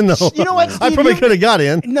trying to get in though. You know what, I Steve? probably You- could have got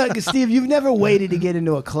in. No, 'cause Steve, you've never waited to get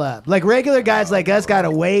into a club. Like regular guys like us got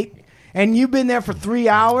to wait. And you've been there for 3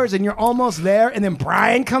 hours, and you're almost there, and then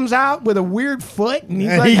Brian comes out with a weird foot, and he's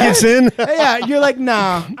And like, he gets "Hey." in? Yeah, you're like,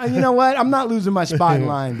 nah. You know what? I'm not losing my spot in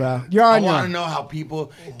line, bro. You're I on your want to own. know how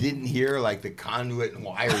people didn't hear like the conduit and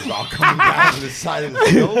wires all coming down the side of the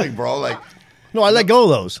building, bro. Like, No, I let go of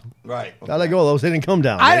those. right? I let go of those. They didn't come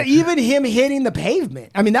down. Even him hitting the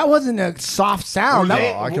pavement. I mean, that wasn't a soft sound. Were That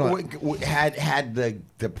they- I can't- had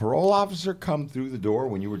the parole officer come through the door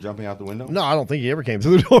when you were jumping out the window? No, I don't think he ever came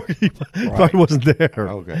through the door. He probably wasn't there.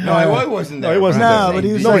 Okay. No, I wasn't there. No, he wasn't No, I'm but saying,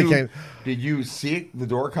 he was did like- you- came. Did you see the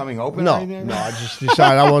door coming open? or No, anything? no, I just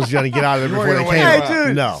decided I was going to get out of there You before weren't they gonna came. wait Hey, around.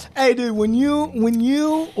 dude. No. Hey, dude. When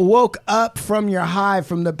you woke up from your high,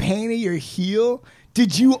 from the pain of your heel,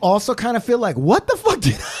 did you also kind of feel like, what the fuck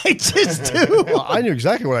did I just do? Well, I knew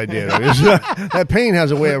exactly what I did. That pain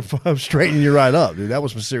has a way of straightening you right up, dude. That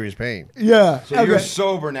was some serious pain. Yeah. So you're Okay.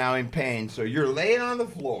 sober now in pain. So you're laying on the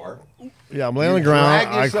floor. Yeah, I'm laying on You the ground.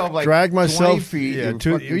 drag yourself, I like, dragged 20 myself. feet. Yeah, You're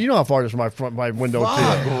to, fucking- you know how far it is from my window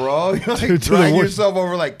Fuck, to bro. You like to the drag wood. yourself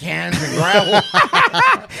over like cans and gravel.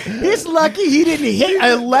 He's lucky he didn't hit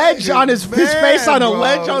a ledge on his face on a Man,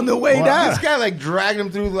 ledge bro. on the way down. This guy like dragged him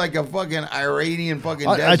through like a fucking Iranian fucking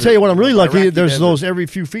desert. I tell you what, I'm really lucky. Iraqi There's desert. those every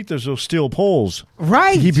few feet. There's those steel poles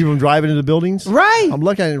Right. to keep people from driving into buildings. Right. I'm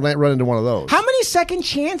lucky I didn't run into one of those. How many second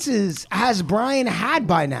chances has Brian had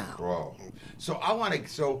by now? Bro. So I want to.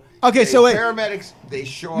 So Okay, so wait. Paramedics they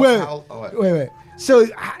show Wait, us how. Oh, wait.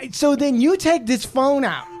 So then you take this phone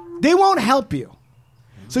out. They won't help you.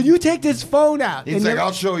 So you take this phone out. He's and like, you're-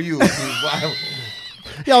 I'll show you.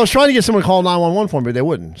 Yeah, I was trying to get someone to call 911 for me, but they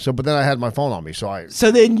wouldn't. So, but then I had my phone on me, so I.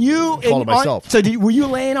 So then you Called it myself. Were you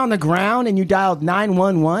laying on the ground and you dialed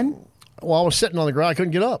 911? Well, I was sitting on the ground. I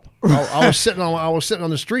couldn't get up. I was sitting on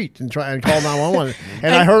the street and try and call 911.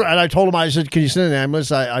 And I told them. I said, "Can you send an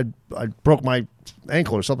ambulance?" I broke my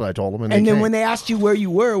ankle or something. I told them, And they then came. when they asked you where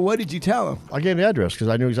you were, what did you tell them? I gave them the address because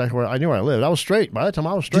I knew exactly where I lived. I was straight by that time.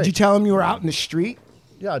 I was straight. Did you tell them you were out in the street?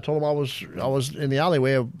 Yeah, I told them I was in the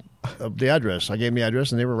alleyway of the address. I gave them the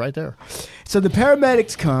address, and they were right there. So the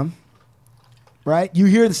paramedics come, right? You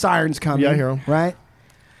hear the sirens coming. Yeah, I hear 'em. Right?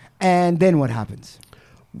 And then what happens?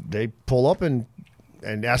 They pull up and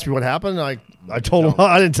asked me what happened. I told them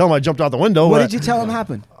I didn't tell them I jumped out the window. What but did you tell them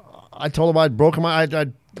happened? I told them I broke my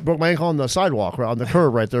ankle on the sidewalk, on the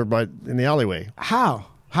curb right there, in the alleyway. How?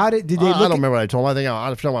 How did they I look? don't remember what I told them. I think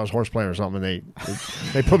I felt I was horseplaying or something.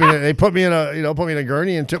 They put me in a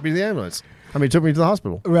gurney and took me to the ambulance. Took me to the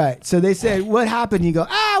hospital. Right. So they said, what happened? You go,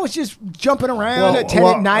 I was just jumping around at 10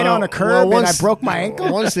 at night on a curb and I broke my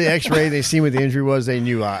ankle. Once they x-rayed, they seen what the injury was, they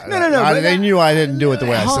knew No, they knew I didn't do it the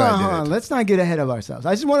way I said I did it. Let's not get ahead of ourselves.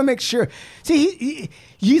 I just want to make sure. See,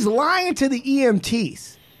 he's lying to the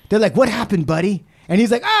EMTs. They're like, what happened, buddy? And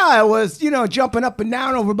he's like, I was, jumping up and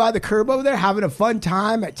down over by the curb over there, having a fun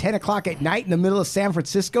time at 10 o'clock at night in the middle of San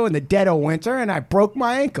Francisco in the dead of winter, and I broke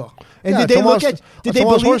my ankle. And Yeah, did they look at? Did they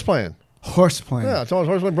believe? horseplaying? Horseplaying. Yeah, I told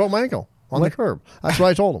him I broke my ankle on the curb. That's what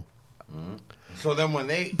I told him. So then when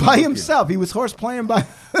they By himself. He was horseplaying by.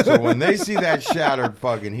 So when they see that shattered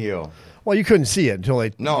fucking heel, Well, you couldn't see it until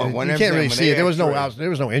they. No, you when can't everything- really when see they it. x-ray. There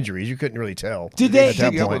was no injuries. You couldn't really tell. Did they? at that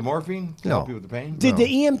pick you up with point? morphine to No. help you with the pain? Did the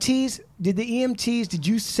EMTs? Did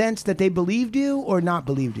you sense that they believed you or not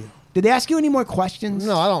believed you? Did they ask you any more questions?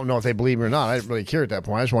 No, I don't know if they believe me or not. I didn't really care at that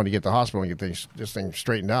point. I just wanted to get to the hospital and get this thing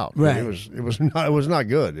straightened out. Right. It was not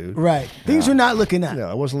good, dude. Right. Things were not looking up.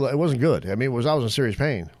 Yeah, it wasn't good. I was in serious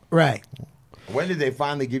pain. Right. When did they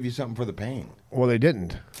finally give you something for the pain? Well, they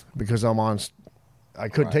didn't because I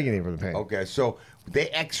couldn't take anything for the pain. Okay, so they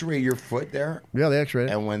x-ray your foot there, Yeah, they x-rayed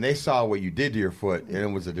it. and when they saw what you did to your foot, it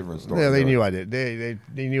was a different story. Yeah, they knew I did. They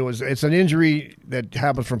knew it's an injury that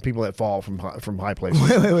happens from people that fall from high places.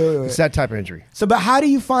 Wait. It's that type of injury. So, but how do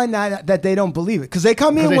you find that they don't believe it? Because they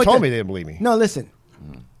come in Because they with told me they didn't believe me. No, listen.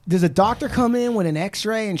 does a doctor come in with an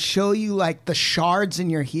X-ray and show you like the shards in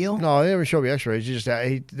your heel? No, they never showed me X-rays.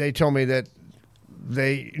 They told me that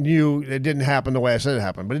they knew it didn't happen the way I said it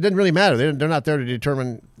happened, but it didn't really matter. They're not there to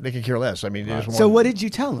determine. They could care less. I mean, they just So what did you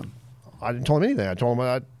tell them? I didn't tell them anything. I told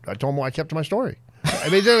them I kept to my story. I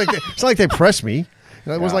mean, it's not like they pressed me.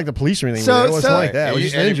 It wasn't like the police or anything. So- it wasn't so- like that. It was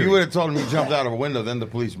just an if injury. you would have told him you jumped out of a window, then the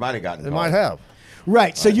police might have gotten They called. might have.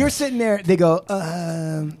 Right. So you're sitting there. They go,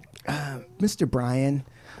 Mr. Brian,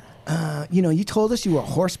 you told us you were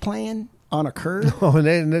horse playing on a curb. Oh, and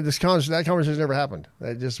that conversation never happened.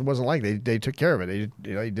 It just wasn't like they took care of it.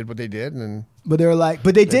 They did what they did, and But they were like,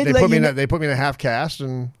 but they did they let put me you in know, they put me in a half cast,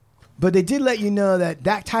 and but they did let you know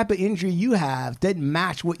that type of injury you have didn't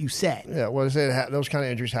match what you said. yeah, well, they say those kind of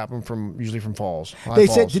injuries happen usually from falls. High They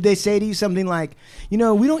falls. said, did they say to you something like, we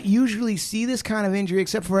don't usually see this kind of injury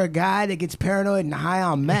except for a guy that gets paranoid and high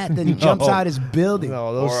on meth and jumps out his building.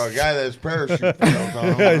 No, those Or a guy that's parachute.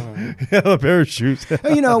 yeah, parachutes.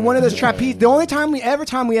 One of those trapeze. The only time we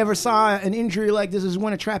ever saw an injury like this is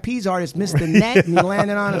when a trapeze artist missed the net and he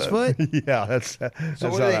landed on his foot. Yeah, that's So how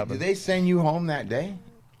what it did happened. they send you home that day?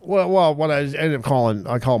 Well, what I ended up calling,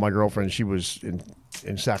 I called my girlfriend. She was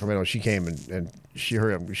in Sacramento. She came and she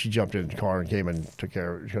jumped in the car and came and took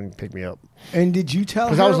care of it. She came pick me up. And did you tell her?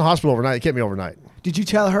 Because I was in the hospital overnight. They kept me overnight. Did you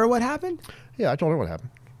tell her what happened? Yeah, I told her what happened.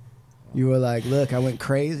 You were like, look, I went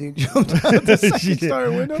crazy and jumped out the second story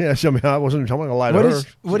window. Yeah, I wasn't telling a lie to her.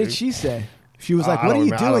 What did she say? She was like, I what are don't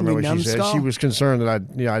you remember- I don't doing, you remember what she said. numbskull? She was concerned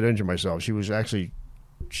that I'd injured myself. She was actually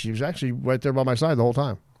right there by my side the whole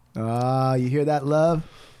time. You hear that, love?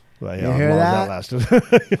 But, You hear that? lasted.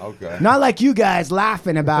 Okay. Not like you guys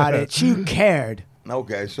laughing about it. She cared.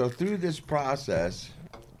 Okay, so through this process,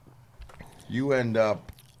 you end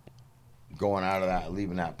up going out of that,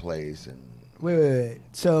 leaving that place, and Wait.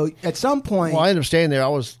 So at some point, Well, I ended up staying there.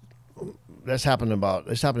 This happened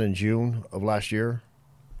in June of last year.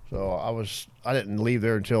 So I didn't leave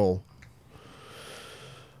there until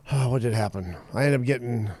what did happen? I ended up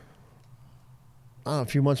getting a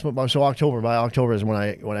few months, so by October is when I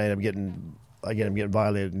ended up getting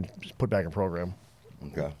violated and put back in program.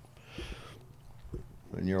 okay.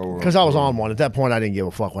 And you're over Because I was on one. At that point, I didn't give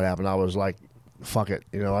a fuck what happened. I was like, fuck it.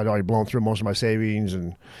 I'd already blown through most of my savings,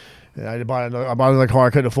 and I bought another car I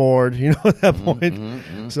couldn't afford, at that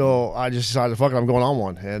point. So I just decided, fuck it, I'm going on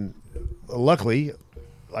one. And luckily,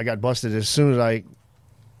 I got busted as soon as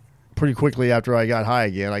pretty quickly after I got high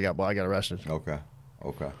again, I got arrested. Okay.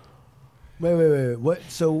 wait. What?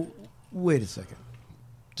 So wait a second.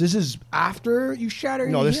 This is after you shattered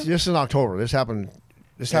No, your this heel? is in October. This happened in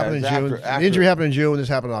it's June. after- The injury happened in June. This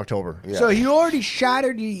happened in October. Yeah. So he already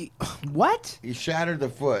shattered you. What? He shattered the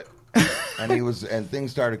foot, and things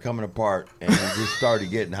started coming apart, and he just started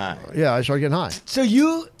getting high. Yeah, I started getting high.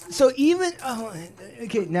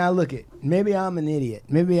 Okay, now look it. Maybe I'm an idiot.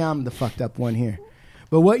 Maybe I'm the fucked up one here.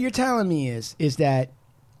 But what you're telling me is that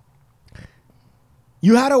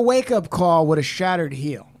you had a wake up call with a shattered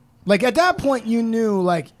heel. Like at that point, you knew,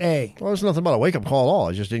 like, hey, Well, there's nothing about a wake up call at all.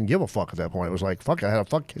 I just didn't give a fuck at that point. It was like, fuck, I had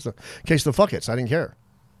a case of fuck-its. I didn't care.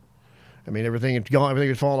 I mean, everything had gone, everything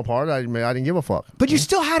had fallen apart. I didn't give a fuck. but you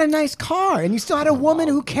still had a nice car, and you still had a woman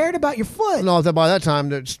who cared about your foot. No, by that time,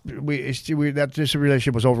 this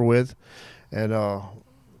relationship was over with, and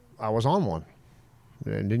I was on one.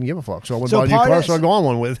 And didn't give a fuck. So I went So bought a new part car, of- so I go on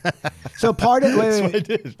one with. So part of That's what I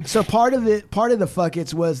did. So part of the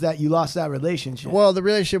fuck-its was that you lost that relationship. Well, the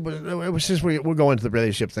relationship was since we'll go into the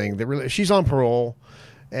relationship thing. She's on parole,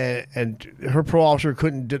 and her parole officer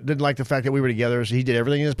didn't like the fact that we were together, so he did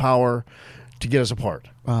everything in his power to get us apart.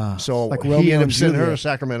 So like he Romeo ended up and sending her Juliet. to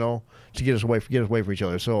Sacramento to get us away from each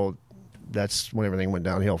other. So that's when everything went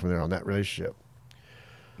downhill from there on that relationship.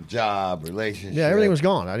 Job, relationship. Yeah, everything was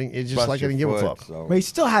gone. It's just bust like I your didn't give a foot, fuck. So But you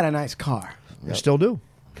still had a nice car. I still do,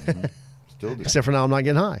 still do. except for now I'm not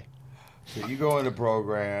getting high. So you go in the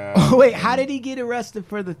program. Oh, wait, how did he get arrested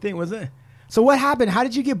for the thing? Was it? So what happened? How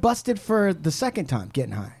did you get busted for the second time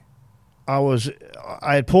getting high?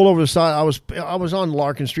 I had pulled over the side. I was on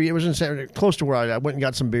Larkin Street. It was close to where I went and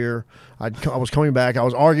got some beer. I was coming back. I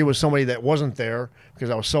was arguing with somebody that wasn't there because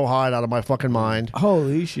I was so high and out of my fucking mind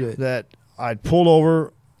Holy shit. that I'd pulled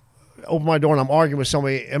over, opened my door, and I'm arguing with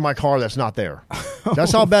somebody in my car that's not there.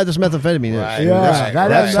 That's how bad this methamphetamine is. Right, Yeah, right,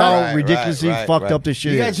 that's how right, ridiculously right, fucked right. up this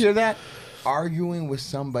shit You guys is. hear that? Arguing with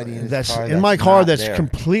somebody in his That's car in my car. not That's there.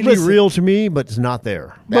 completely Listen. real to me, but it's not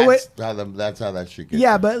there. But wait- That's how that shit gets.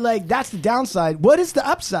 Yeah, but like that's the downside. What is the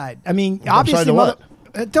upside? I mean, obviously, to what?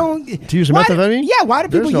 Don't To use why methamphetamine? Yeah, why do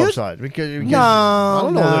people There's no use? upside. Because No, I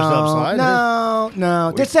don't know. There's no upside.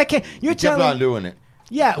 No. Just second. You're He kept telling. on doing it.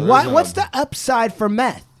 Yeah. So Why, there's what's no- the upside for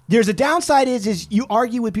meth? There's a downside is you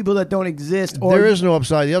argue with people that don't exist. Or There is no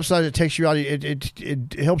upside. The upside, it takes you out.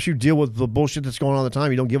 It helps you deal with the bullshit that's going on all the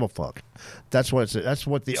time. You don't give a fuck. That's what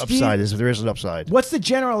the upside is. If there is an upside. What's the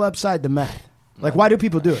general upside to meth? Like, why do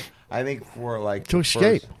people do it? I think for like To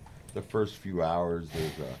escape. the first few hours,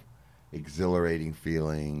 there's a exhilarating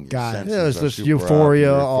feeling. Got it. Senses Yeah, there's are this super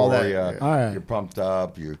euphoria, up, all that. euphoria. All right. You're pumped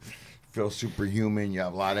up. You feel superhuman. You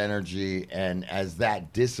have a lot of energy, and as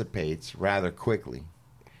that dissipates rather quickly,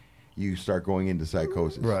 you start going into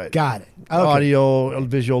psychosis. Right. Got it. Okay. Audio,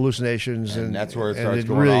 visual hallucinations, And that's where it and starts it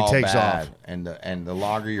going really all takes bad. off. And the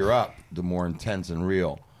longer you're up, the more intense and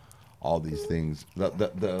real all these things.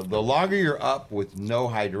 The longer you're up with no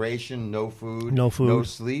hydration, no food, no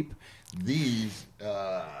sleep, these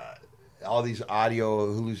all these audio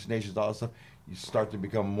hallucinations, all that stuff, you start to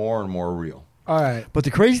become more and more real. All right. But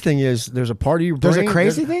the crazy thing is, there's a part of your brain. There's a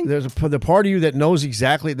crazy thing? There's the part of you that knows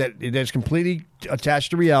exactly that's completely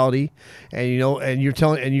attached to reality, and you're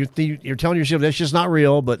telling yourself that's just not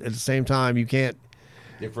real. But at the same time, you can't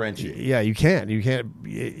Differentiate. Yeah, you can't.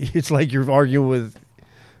 It's like you're arguing with.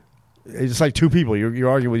 It's like two people. You're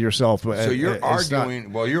arguing with yourself. So you're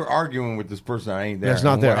arguing. You're arguing with this person that ain't there. That's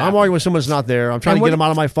not And there. what I'm happens? arguing with someone that's not there. I'm trying to get them out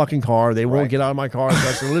of my fucking car. They won't Right. get out of my car. So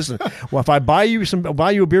I said, listen, well, if I buy you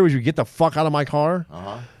a beer, would you get the fuck out of my car?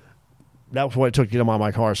 Uh-huh. That was what it took to get them out of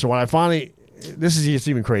my car. So when I finally, it's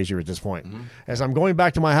even crazier at this point. Mm-hmm. As I'm going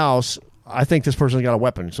back to my house, I think this person's got a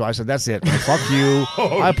weapon. So I said, that's it. Fuck you.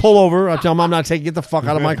 I pull over. I tell him I'm not taking. Get the fuck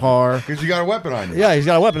out of my car. Because you got a weapon on you. Yeah, he's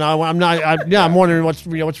got a weapon. I'm not. I'm wondering what's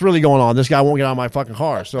really going on. This guy won't get out of my fucking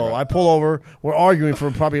car. So I pull over. We're arguing for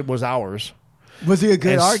probably it was hours. Was he a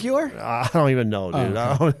good And arguer? I don't even know, dude.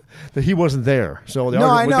 okay. That he wasn't there. So the No, argument,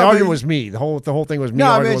 I know, the but argument he- was me. The whole thing was me No, I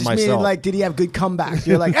arguing mean, with just meaning, myself. like, did he have good comebacks?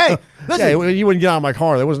 You're like, hey, listen. Yeah, you wouldn't get out of my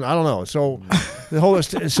car. There wasn't. I don't know. So the whole.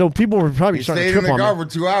 So people were probably You starting to stayed in trip the on car me. for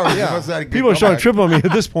 2 hours. You Yeah. must have had a good People are starting to comeback. trip on me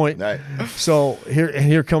at this point. Right. So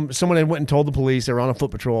here come someone that went and told the police they were on a foot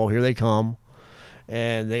patrol. Here they come,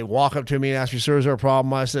 and they walk up to me and ask me, "Sir, is there a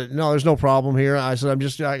problem?" I said, "No, there's no problem here." I said,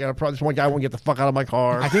 I got a problem. This one guy won't get the fuck out of my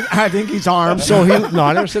car. I think he's armed. So no,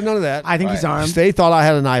 I never said none of that. I think he's armed. They thought I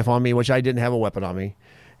had a knife on me, which I didn't have a weapon on me,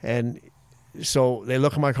 and so they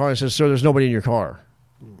look at my car and says, "Sir, there's nobody in your car."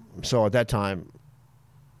 So at that time,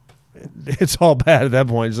 it's all bad at that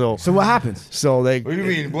point. So So what happens? so they. What do you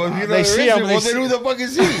mean? Well, you know, They see him. well, then who the fuck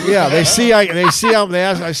is he? Yeah, they see. I see.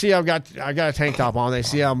 I've got a tank top on. They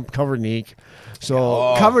see I'm covered in ink.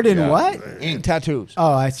 So Covered in yeah. what? Ink. tattoos.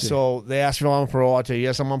 Oh, I see. So they ask me if I'm on parole. I tell you,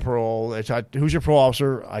 yes, I'm on parole. They try, who's your parole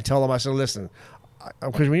officer? I tell them. I said, listen,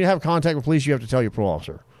 because when you have contact with police, you have to tell your parole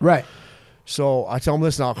officer. Right. So I tell them,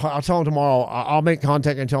 listen, I'll tell them tomorrow. I'll make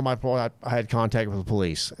contact and tell my parole I had contact with the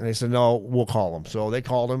police. And they said, no, we'll call them. So they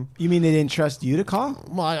called him. You mean they didn't trust you to call?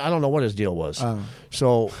 Well, I don't know what his deal was. Oh.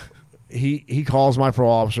 So he calls my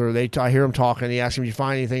parole officer. I hear him talking. He asks him, did you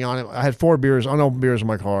find anything on it? I had 4 beers, unopened beers in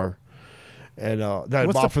my car. And that I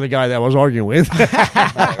bought for the guy that I was arguing with.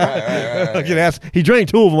 I can ask. He drank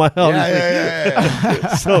 2 of them. Yeah.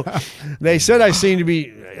 So they said I seemed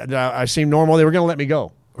normal. They were going to let me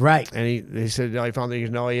go. Right. And they said, no, he found that he's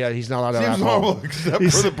not allowed to have Seems alcohol. normal, except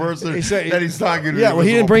for the person that he's talking to. Yeah, well,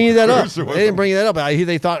 he didn't bring you that up. They They didn't bring you that up.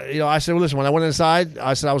 They thought, I said, well, listen, when I went inside,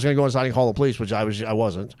 I said I was going to go inside and call the police, which I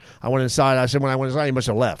wasn't. I went inside. I said when I went inside, he must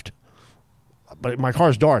have left. But my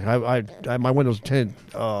car's dark. My window's tinted.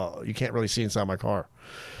 You can't really see inside my car.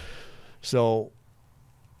 So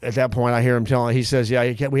at that point, I hear him telling. He says, "Yeah,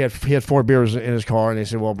 he had 4 beers in his car," and they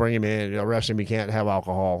said, "Well, bring him in, arrest him. He can't have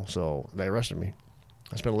alcohol." So they arrested me.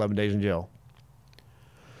 I spent 11 days in jail.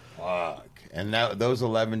 Fuck. And those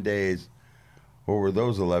 11 days, what were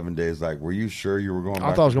those 11 days like? Were you sure you were going back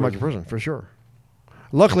I thought I was going back to prison for sure.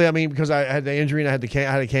 Luckily, I mean, because I had the injury and I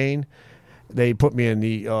had a cane, they put me in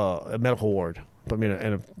the medical ward. Put me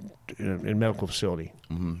in a medical facility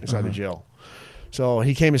inside the jail. So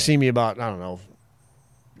he came to see me about, I don't know,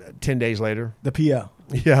 10 days later. The PO.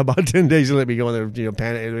 Yeah, about 10 days he let me go in there,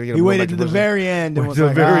 panic. He waited to the very end and was To the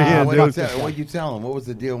like, very end, what dude. the What'd you tell him? What was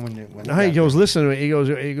the deal when you He goes, listen. He goes,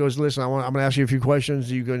 listen. I'm going to ask you a few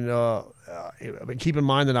questions. You can keep in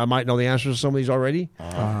mind that I might know the answers to some of these already.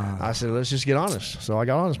 I said, let's just get honest. So I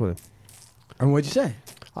got honest with him. And what'd you say?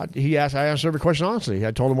 I answered every question honestly.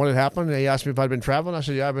 I told him what had happened. And he asked me if I'd been traveling. I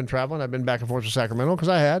said, yeah, I've been traveling. I've been back and forth to Sacramento because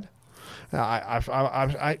I had.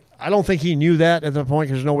 I don't think he knew that at the point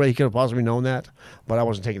because there's no way he could have possibly known that. But I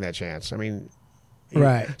wasn't taking that chance. I mean,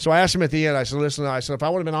 Right. So I asked him at the end. I said, listen. I said, if I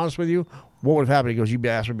would have been honest with you, what would have happened? He goes, you'd be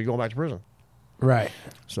asked to be going back to prison. Right.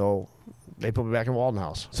 So they put me back in Walden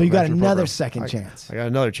House. So you got Back to the another program. second chance. I got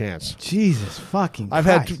another chance. Jesus fucking I've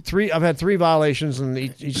Christ. had three. I've had 3 violations, and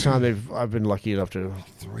each time I've been lucky enough to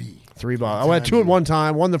three violations. I had 2 at one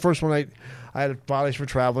time. One, the first one, I had a violation for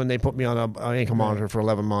traveling. They put me on an ankle monitor for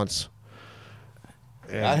 11 months.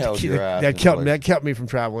 And That held your ass That in kept place. that kept me from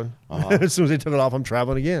traveling. As soon as they took it off, I'm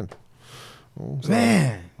traveling again. So,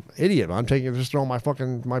 Man. idiot! I'm just throwing my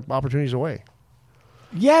opportunities away.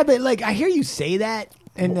 Yeah, but like I hear you say that,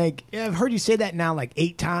 and like I've heard you say that now like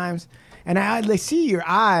 8 times, and I like see your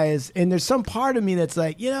eyes, and there's some part of me that's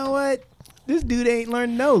like, you know what, this dude ain't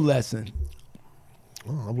learned no lesson.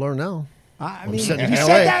 Well, I've learned now. I mean, you sitting in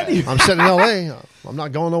said LA. that. I'm sitting in L.A. I'm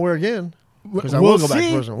not going nowhere again. Because I will go back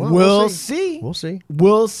to prison. Well, We'll see. We'll see.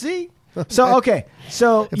 We'll see. So okay,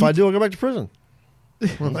 so If I do, I'll go back to prison. see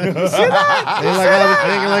that?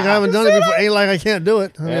 Ain't like I haven't done it before. Ain't like I can't do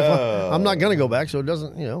it. I mean, I'm not gonna go back, so it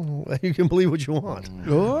doesn't. You can believe what you want.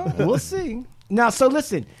 Oh, we'll see. Now, so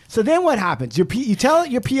listen. So then what happens? You tell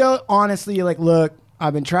your PO honestly. You're like, look,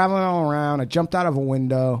 I've been traveling all around. I jumped out of a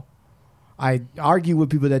window. I argue with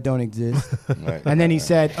people that don't exist. Right. And then he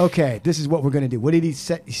said, okay, this is what we're going to do. What did he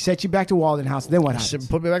set? He set you back to Walden House. Then what happens?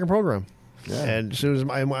 Put me back in program. Yeah. And as soon as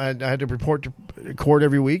I had to report to court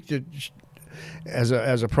every week as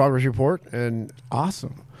a progress report, and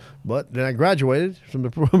Awesome. but then I graduated from the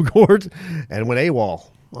court and went AWOL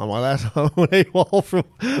on my last. I went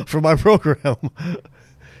AWOL from my program.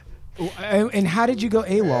 And how did you go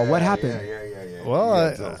AWOL? What happened? Yeah.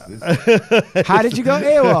 Well, How did you go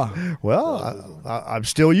AWOL? Well, I'm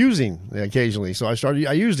still using occasionally, so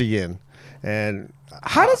I used again, and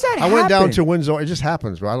How does that I happen? went down to Windsor. It just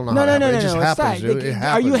happens, bro. I don't know. No, how no, it no, happens. no, It just no. happens, dude. It Are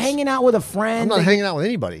happens. you hanging out with a friend? I'm not Like, hanging out with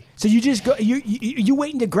anybody. So you just go. You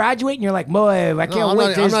waiting to graduate, and you're like, boy, I can't No,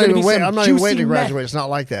 wait. There's I'm gonna be not some even juicy waiting to meth. graduate. It's not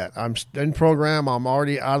like that. I'm in program. I'm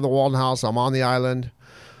already out of the Walden House. I'm on the island.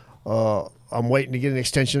 I'm waiting to get an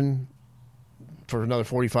extension for another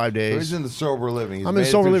 45 So days. he's in the sober living. He's I'm made in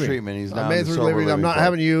it sober through living. treatment. He's I now made in the it through sober living. I'm not part.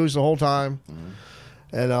 haven't used the whole time,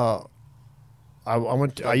 and I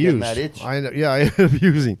went. I getting used. that itch. I ended up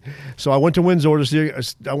using. So I went to Windsor to see. I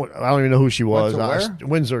don't even know who she was. Went to where?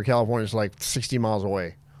 Windsor, California. It's like 60 miles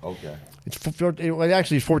away. Okay.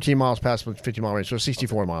 Actually 14 miles past the 50 mile range, so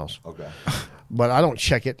 64 miles. Okay. But I don't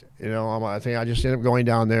check it. I think I just end up going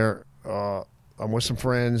down there. I'm with some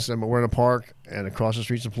friends, and we're in a park, and across the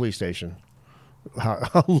street's a police station.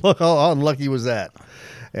 How unlucky was that?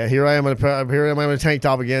 And here I am in a tank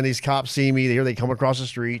top again. These cops see me. They come across the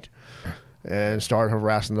street and start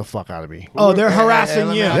harassing the fuck out of me. Oh, they're harassing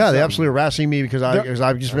you. Yeah, they absolutely harassing me because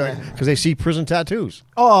they see prison tattoos.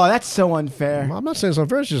 Oh, that's so unfair. I'm not saying it's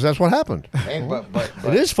unfair. It's just that's what happened. Hey, but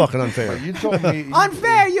It is fucking unfair. But you told me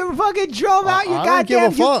Unfair. You fucking drove out your I don't goddamn.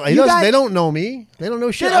 give a fuck. They don't know me. They don't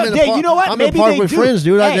know shit. They don't- I'm in the park, you know what? I'm in Maybe the park they with do. friends,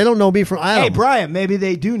 dude. Hey. They don't know me from Adam. Hey, Brian. Maybe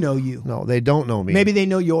they do know you. No, they don't know me. Maybe they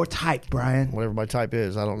know your type, Brian. Whatever my type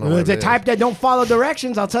is, I don't know. It's what a it is. type that don't follow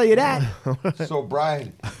directions. I'll tell you that. So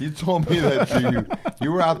Brian, you told me that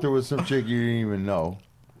you were out there with some chick you didn't even know.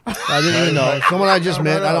 I didn't even know. Someone I just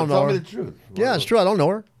met. I don't know Tell her. me the truth. Yeah, it's true. I don't know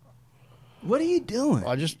her. What are you doing?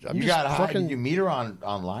 I'm You just got high. fucking. Did you meet her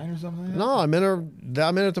online or something? Like that? No, I met her.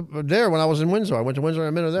 There when I was in Windsor. I went to Windsor and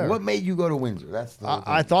I met her there. What made you go to Windsor? That's the whole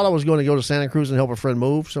I thing. thought I was going to go to Santa Cruz and help a friend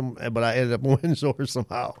move, but I ended up in Windsor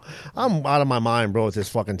somehow. I'm out of my mind, bro, at this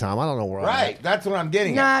fucking time. I don't know where I'm Right. at. That's what I'm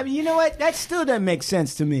getting at. Nah, you know what? That still doesn't make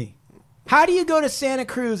sense to me. How do you go to Santa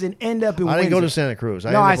Cruz and end up in I Windsor? didn't go to Santa Cruz.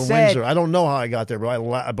 I No, ended I up in said- Windsor. I don't know how I got there,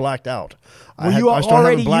 bro. I blacked out. Were you I started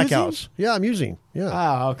already having using? blackouts. Yeah, I'm using. Yeah.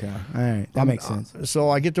 Oh, okay. All right. That makes sense.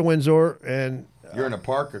 So I get to Windsor and You're in a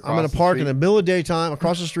park. I'm in a park in the middle of the daytime.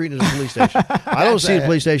 Across the street is a police station. I don't see a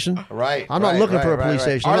police station. Right. I'm not looking for a police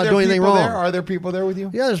station. Are I'm not there doing anything people wrong. there? Are there people there with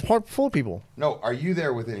you? Yeah, there's a park full of people. No. Are you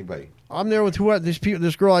there with anybody? I'm there with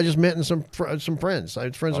this girl I just met and some friends. I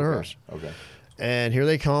had friends of hers. Okay. And here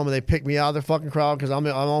they come and they pick me out of the fucking crowd because I'm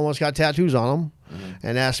almost got tattoos on them,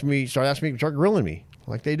 and start grilling me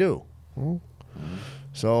like they do.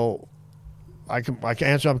 So I can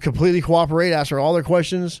answer. I'm completely cooperate. Answer all their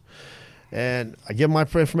questions, and I give them my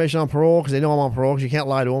information on parole because they know I'm on parole. Because you can't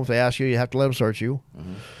lie to them. If they ask you, you have to let them search you.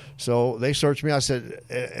 So they searched me. I said,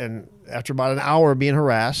 and after about an hour of being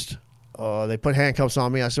harassed, they put handcuffs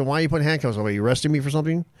on me. I said, "Why are you putting handcuffs on me? Are you arresting me for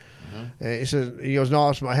something?" And he goes, "No,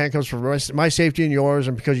 it's my handcuffs for my safety and yours,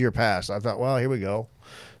 and because of your past." I thought, well, here we go.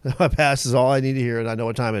 My past is all I need to hear, and I know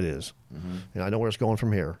what time it is. And I know where it's going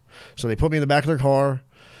from here. So they put me in the back of their car,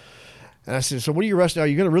 and I said, "So what are you arresting? Are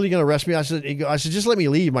you really going to arrest me?" I said, "Just let me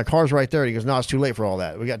leave. My car's right there." And he goes, "No, it's too late for all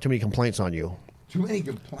that. We got too many complaints on you." Too many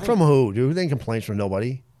complaints. From who, dude? They ain't complaints from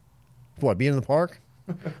nobody. What, being in the park?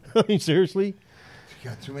 I mean, seriously?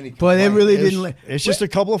 got too many. But they complaints. really It's, didn't. it's just a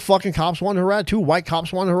couple of fucking cops wanted to harass. 2 white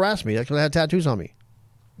cops wanted to harass me. That's because I had tattoos on me.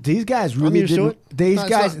 These guys really used to didn't. it. These No, it's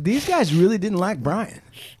guys. not. These guys really didn't like Brian.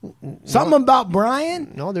 Something about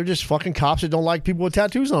Brian. No, they're just fucking cops that don't like people with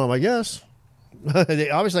tattoos on them, I guess. They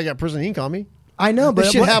obviously got prison ink on me. I know, but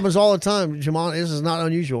This shit what- happens all the time, Jamon. This is not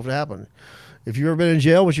unusual if it happened. If you've ever been in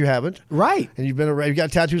jail, which you haven't, Right. and you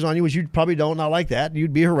got tattoos on you, which you probably don't, not like that,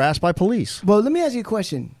 you'd be harassed by police. Well, let me ask you a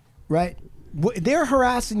question. Right. They're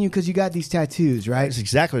harassing you because you got these tattoos, right? That's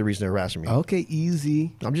exactly the reason they're harassing me. Okay,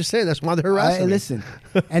 easy. I'm just saying that's why they're harassing me. Listen,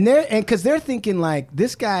 and because they're thinking like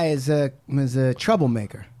this guy is a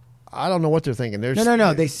troublemaker. I don't know what they're thinking.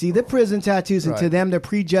 No. They see the prison tattoos, and to Right. them, they're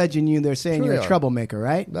prejudging you. They're saying Sure you're they a are. troublemaker,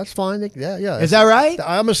 right? That's fine. Yeah. Is that right?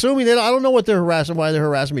 I'm assuming that I don't know what they're harassing. Why they're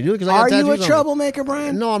harassing me? Because I got Are you tattoos a on me. troublemaker,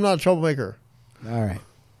 Brian? No, I'm not a troublemaker. All right.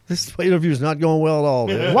 This interview is not going well at all,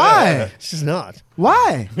 man. Why? This is not.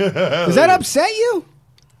 Why? Does that upset you?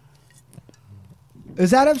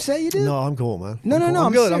 Does that upset you, dude? No, I'm cool, man. No, I'm no, cool. no, I'm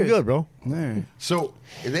I'm good. I'm serious. good, bro. All right. So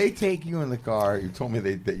they take you in the car. You told me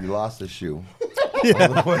that you lost a shoe.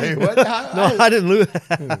 Yeah. What? No, I didn't lose.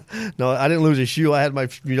 No, I didn't lose a shoe. I had my,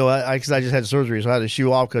 because I just had surgery, so I had a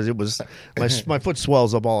shoe off because it was my foot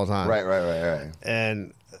swells up all the time. Right.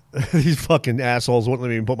 And these fucking assholes wouldn't let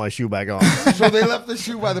me even put my shoe back on. So they left the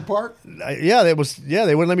shoe by the park. They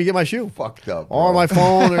wouldn't let me get my shoe Fucked up. Bro. or my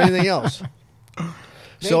phone or anything else.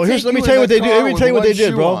 So They take let me you tell you in what they the do. car Let me with tell you what one they did,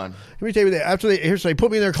 shoe bro. on. Let me tell you what they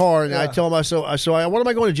put me in their car, and I tell them, what am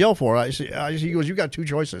I going to jail for? He goes, you got 2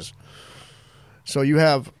 choices. So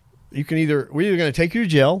we're either going to take you to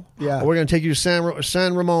jail, Yeah. or we're going to take you to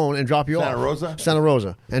San Ramon and drop you Santa off. Rosa? Santa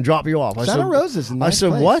Rosa and drop you off. Santa Rosa's a nice I said,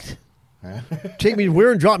 place. what? Take me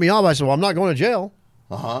where and drop me off? I said, well, I'm not going to jail.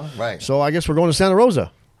 Right. So I guess we're going to Santa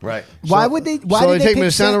Rosa. Right. Why would they? Why so did they take me pick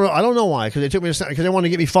to Santa Rosa. I don't know why, because they took me to because they wanted to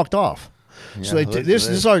get me fucked off. So Yeah,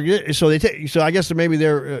 I guess maybe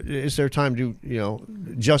it's their time to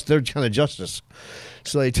their kind of justice.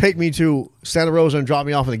 So they take me to Santa Rosa and drop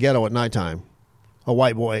me off in the ghetto at nighttime. A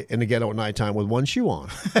white boy in the ghetto at nighttime with one shoe on.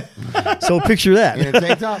 So picture that. In a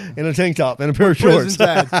tank top? In a tank top and a pair of shorts.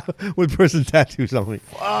 With prison tattoos on me.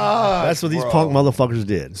 That's what these punk motherfuckers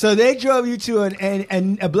did. So they drove you to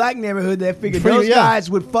a black neighborhood that figured Pretty- those yeah. guys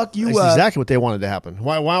would fuck you That's up. exactly what they wanted to happen.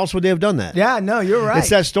 Why else would they have done that? Yeah, no, you're right. It's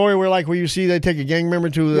that story where you see they take a gang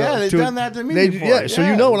member to the. Yeah, they've done that to me before. Yeah, so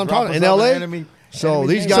you know what I'm Drop talking us in off L.A. an enemy These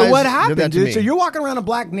gang. guys. So what did happened, that to dude? me. So you're walking around a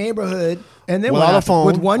black neighborhood, and then without what a phone,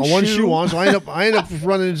 with one shoe on. So I ended up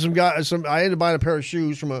running into some guy. I ended up buying a pair of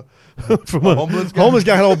shoes from a homeless guy? Homeless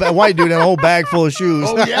guy had a white dude had a whole bag full of shoes.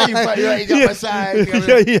 Oh yeah, you got my size.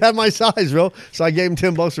 Yeah, he had my size, bro. So I gave him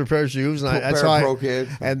 $10 for a pair of shoes, and that's Pair how of I pro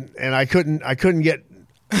kids. and I couldn't get.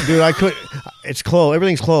 Dude, it's closed.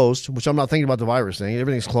 Everything's closed, which I'm not thinking about the virus thing.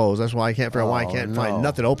 Everything's closed. That's why I can't figure out why I can't find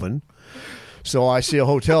nothing open. So I see a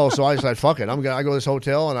hotel, so I decided, fuck it. I go to this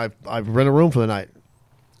hotel and I rent a room for the night.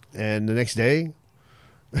 And the next day,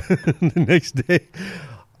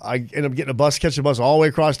 I end up getting a bus, catch a bus all the way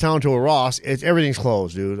across town to a Ross. Everything's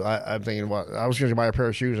closed, dude. I'm thinking, well, I was going to buy a pair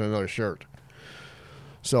of shoes and another shirt.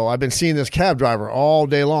 So I've been seeing this cab driver all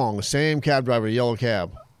day long, the same cab driver, a yellow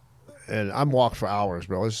cab. And I'm walking for hours,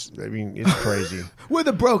 bro. It's crazy. with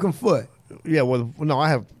a broken foot. Yeah, I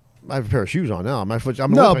have a pair of shoes on now. My foot.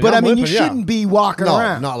 I'm No, limping. but I'm I mean, you limping, yeah. shouldn't be walking No,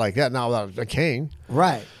 around. not like that. Not without a cane.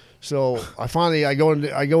 Right. So I go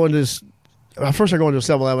into this. First, I go into a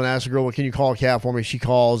 7-Eleven and ask the girl, well, "Can you call a cab for me?" She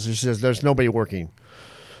calls. She says, "There's nobody working."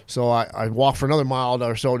 So I walk for another mile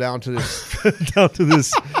or so down to this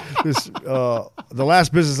the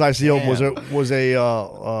last business I see open was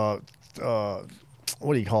a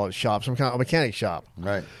what do you call it? Shop, some kind of mechanic shop.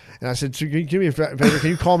 Right. And I said, so can you do me a favor? Can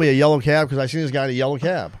you call me a yellow cab? Because I seen this guy in a yellow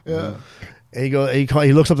cab. Yeah. And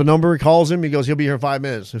he looks up the number, he calls him, he goes, he'll be here in 5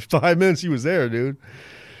 minutes. In 5 minutes, he was there, dude.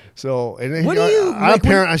 So, and then What do you like?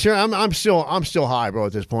 I'm still high, bro,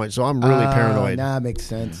 at this point. So I'm really paranoid. Nah, makes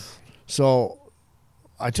sense. So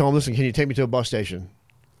I tell him, listen, can you take me to a bus station?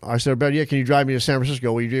 I said, "Bet yeah, can you drive me to San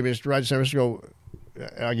Francisco? Will you drive me to San Francisco?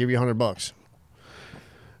 I'll give you $100.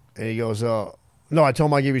 And he goes, no, I told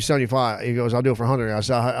him I'll give you 75. He goes, I'll do it for 100. I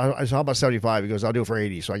said, how about 75? He goes, I'll do it for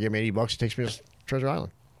 80. So I give him $80. He takes me to Treasure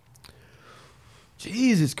Island.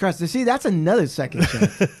 Jesus Christ. See, that's another second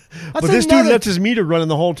chance. But this dude left his meter running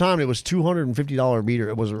the whole time. It was $250 meter.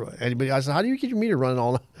 It was. I said, how do you keep your meter running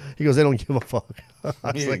all night? He goes, they don't give a fuck.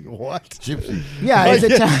 I was like, what? Gypsy. Yeah, it's a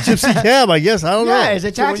Gypsy cab, I guess. I don't know. Yeah, it's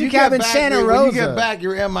a taxi cab in Santa Rosa. When you get back,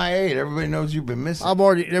 you're MIA. Everybody knows you've been missing. They've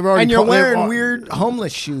already and you're called- wearing weird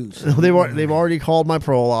homeless shoes. They've already called my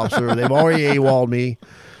parole officer. They've already AWOL'd me.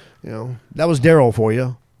 You know, that was Daryl for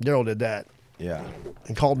you. Daryl did that. Yeah.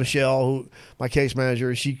 and called Michelle, who my case manager,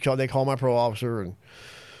 and they called my parole officer, and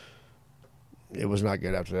it was not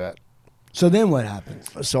good after that. So then what happens?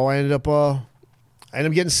 So I ended up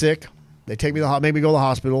getting sick. They made me go to the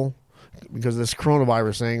hospital because of this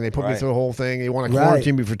coronavirus thing. They put me Right. through the whole thing. They want to Right.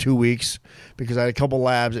 quarantine me for 2 weeks because I had a couple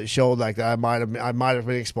labs that showed like that I might have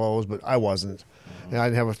been exposed, but I wasn't. And I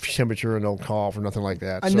didn't have a temperature and no cough or nothing like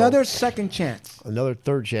that. So, Another second chance. another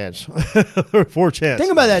third chance, fourth chance.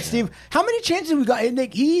 Think about that, Steve. How many chances we got? And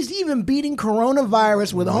he's even beating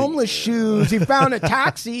coronavirus with homeless shoes. He found a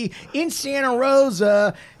taxi in Santa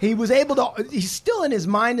Rosa. He was able to. He's still in his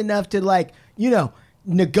mind enough to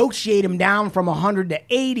negotiate him down from 100 to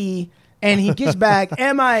 80. And he gets back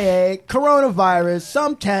MIA, coronavirus.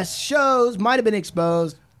 Some tests shows might have been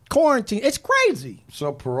exposed. Quarantine. It's crazy.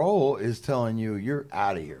 So parole is telling you you're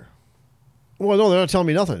out of here. Well, no, they're not telling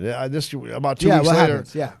me nothing. About 2 Yeah, weeks what later.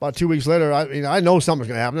 happens? Yeah. About 2 weeks later, I know something's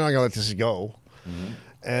going to happen. They're not going to let this go. Mm-hmm.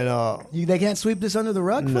 And They can't sweep this under the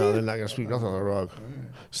rug for no, you? they're not going to sweep nothing on the rug.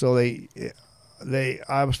 So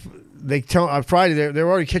on Friday they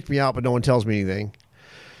already kicked me out, but no one tells me anything.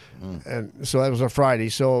 And so that was on Friday.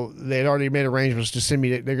 So they had already made arrangements to send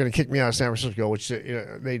me. They're going to kick me out of San Francisco, which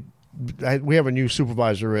we have a new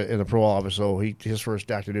supervisor in the parole office. So his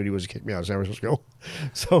first act of duty was to kick me out of San Francisco.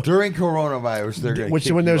 So During coronavirus, they're going to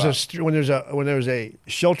kick when you there's out. when there's a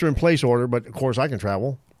shelter in place order, but of course I can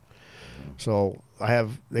travel. So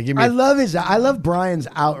they give me. I love Brian's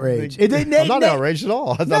outrage. I'm not outraged at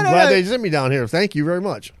all. I'm glad they sent me down here. Thank you very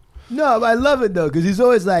much. No, but I love it though because he's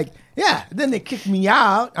always like, yeah. Then they kicked me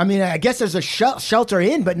out. I mean, I guess there's a shelter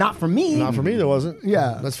in, but not for me. Not for me, there wasn't.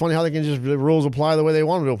 Yeah. That's funny how they can just the rules apply the way they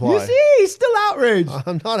want them to apply. You see, he's still outraged.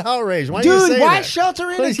 I'm not outraged. Why are Dude, you saying why that? shelter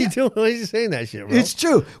in What is he again? doing? Why is he saying that shit, bro? It's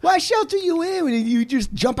true. Why shelter you in when you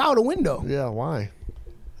just jump out a window? Yeah, why?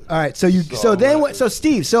 All right, so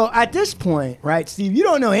Steve, so at this point, right, Steve, you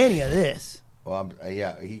don't know any of this. Well,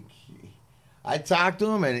 I talked to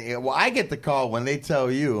him, and I get the call when they tell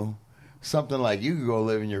you something like you can go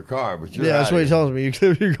live in your car, but you're That's out what of he here. tells me. You can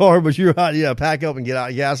live in your car, but you're out. Yeah, pack up and get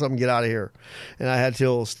out. Gas up and get out of here. And I had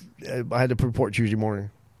to report Tuesday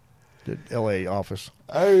morning to L.A. office,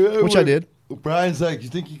 which I did. Brian's like, you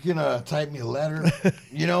think you can type me a letter?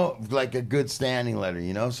 Like a good standing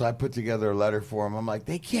letter, So I put together a letter for him. I'm like,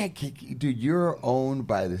 they can't kick you. Dude, you're owned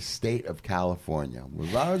by the state of California.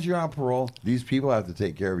 As long as you're on parole, these people have to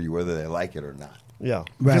take care of you whether they like it or not. Yeah,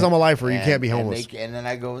 because I'm a lifer. You can't be And homeless. and then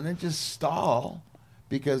I go, and then just stall.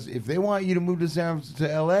 Because if they want you to move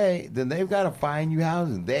to L.A., then they've got to find you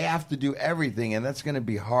housing. They have to do everything, and that's going to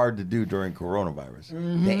be hard to do during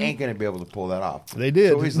coronavirus. They ain't going to be able to pull that off. They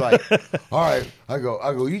did. So he's like, all right. I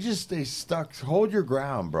go, you just stay stuck. Hold your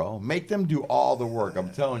ground, bro. Make them do all the work. I'm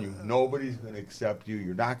telling you, nobody's going to accept you.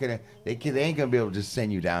 You're not going to, they ain't going to be able to just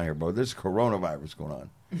send you down here, bro. There's coronavirus going on.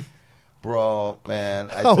 Bro,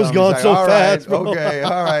 man. I was going so all fast, right, bro. okay,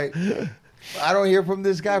 all right. I don't hear from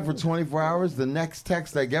this guy for 24 hours. The next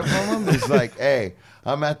text I get from him is like, hey,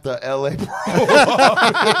 I'm at the L.A.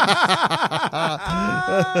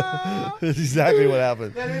 That's exactly what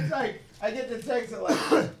happened. And it's like, I get the text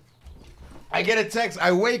at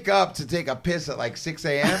I wake up to take a piss at like 6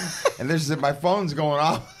 a.m. and my phone's going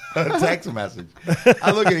off. A text message.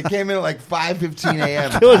 I look at it. Came in at like 5:15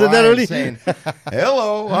 a.m. Was it that early? Saying,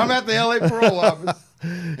 "Hello, I'm at the L.A. parole office."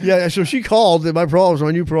 Yeah, so she called. My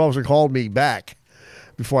new parole officer called me back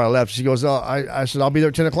before I left. She goes, I said, I'll be there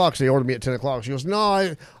at 10 o'clock. So they ordered me at 10 o'clock. She goes,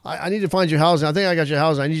 no, I need to find you housing. I think I got your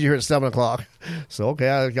housing. I need you here at 7 o'clock. So, okay,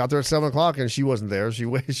 I got there at 7 o'clock, and she wasn't there. She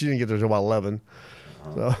didn't get there until about 11.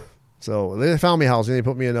 So they found me housing. They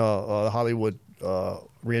put me in a Hollywood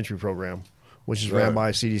reentry program, which is ran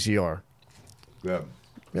by CDCR. Good.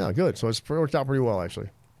 Yeah, good. So it's worked out pretty well, actually.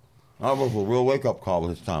 That was a real wake-up call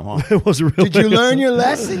this time, huh? It was a real. Did you learn your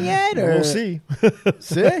lesson yet? Or? We'll see.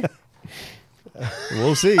 See?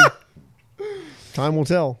 We'll see. Time will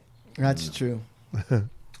tell. That's true.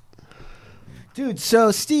 Dude, so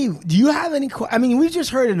Steve, do you have any we just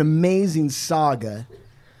heard an amazing saga.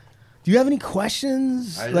 Do you have any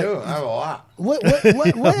questions? I do. I have a lot. What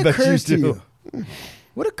occurs to you?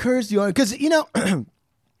 What occurs to you? Because,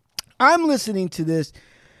 I'm listening to this,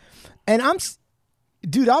 and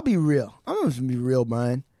dude, I'll be real. I'm going to be real,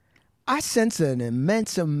 Brian. I sense an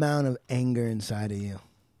immense amount of anger inside of you.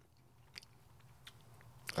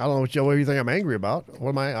 I don't know what you think I'm angry about. What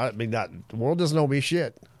am I? I mean, the world doesn't know me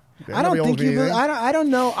shit. I don't think you really, I don't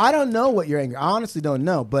know. I don't know what you're angry. I honestly don't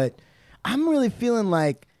know, but I'm really feeling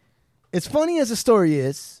like, as funny as the story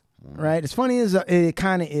is, right? As funny as it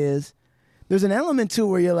kind of is, there's an element to it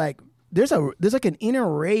where you're like, there's like an inner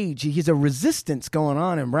rage. He's a resistance going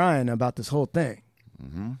on in Brian about this whole thing,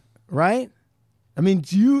 right? I mean,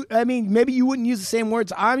 maybe you wouldn't use the same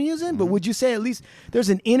words I'm using, but would you say at least there's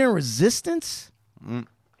an inner resistance?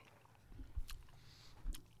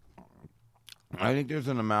 I think there's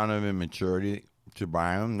an amount of immaturity to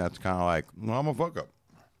Brian that's kind of like, well, I'm a fuck up.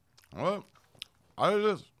 Well, I did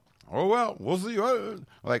this. Oh, well, we'll see.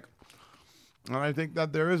 Like, and I think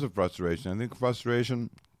that there is a frustration. I think frustration,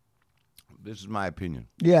 this is my opinion.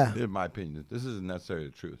 Yeah. This is my opinion. This isn't necessarily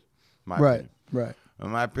the truth. My Right, opinion. right.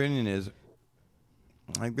 And my opinion is,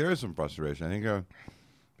 like, there is some frustration. I think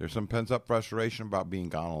there's some pent-up frustration about being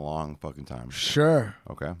gone a long fucking time. Sure.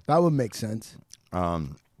 Okay? That would make sense.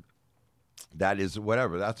 That is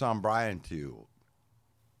whatever. That's on Brian to,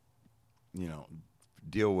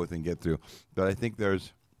 deal with and get through. But I think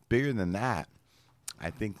there's bigger than that. I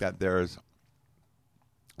think that there's,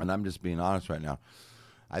 and I'm just being honest right now,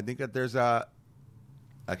 I think that there's a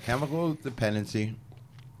chemical dependency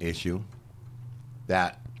issue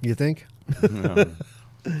that You think?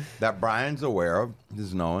 that Brian's aware of,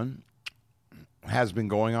 is known, has been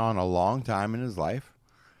going on a long time in his life,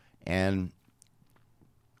 and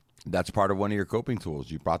that's part of one of your coping tools.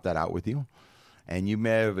 You brought that out with you, and you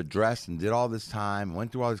may have addressed and did all this time,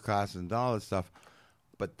 went through all these classes and done all this stuff,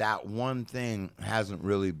 but that one thing hasn't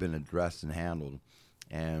really been addressed and handled.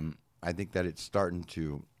 And I think that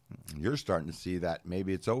you're starting to see that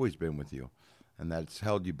maybe it's always been with you, and that it's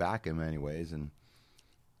held you back in many ways. And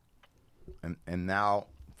now,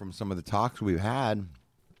 from some of the talks we've had,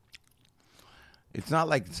 it's not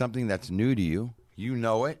like something that's new to you. You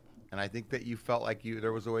know it. And I think that you felt like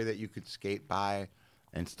there was a way that you could skate by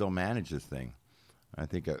and still manage this thing. I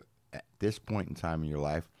think at this point in time in your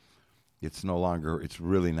life, it's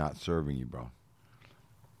really not serving you, bro.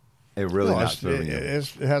 It really not serving you. It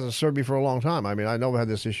hasn't served me for a long time. I mean, I know I had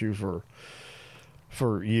this issue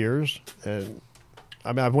for years. And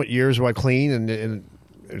I mean, I've went years where I clean and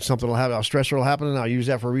something will happen, a stressor will happen, and I'll use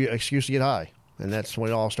that for an excuse to get high. And that's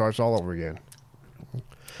when it all starts all over again.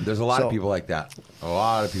 There's a lot of people like that. A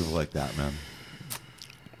lot of people like that, man.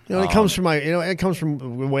 It comes from it comes from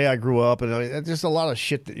the way I grew up, and it's just a lot of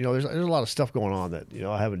shit that, there's a lot of stuff going on that,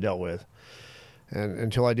 I haven't dealt with. And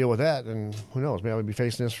until I deal with that, then who knows? Maybe I'll be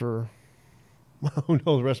facing this for, who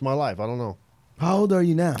knows, the rest of my life. I don't know. How old are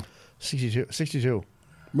you now? 62.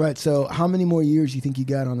 Right. So how many more years do you think you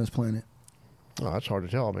got on this planet? Oh, that's hard to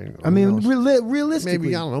tell. I mean, realistically.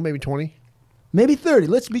 Maybe, I don't know, maybe 20. Maybe 30.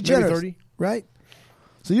 Let's be generous. Maybe 30. Right?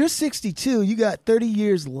 So you're 62. You got 30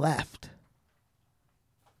 years left.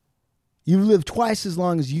 You've lived twice as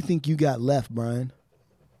long as you think you got left, Brian.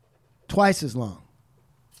 Twice as long.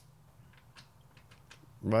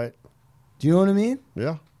 Right. Do you know what I mean?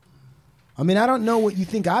 Yeah. I mean, I don't know what you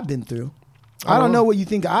think I've been through. I don't know what you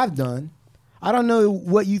think I've done. I don't know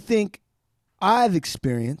what you think I've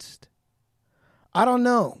experienced. I don't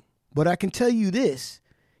know. But I can tell you this.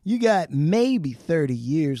 You got maybe 30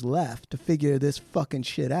 years left to figure this fucking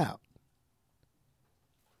shit out.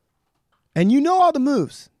 And you know all the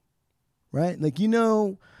moves, right? Like, you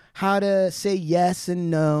know how to say yes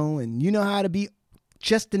and no, and you know how to be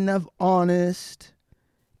just enough honest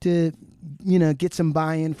to, get some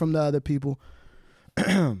buy-in from the other people.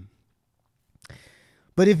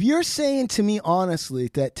 But if you're saying to me honestly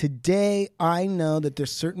that today I know that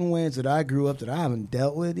there's certain ways that I grew up that I haven't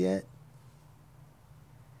dealt with yet,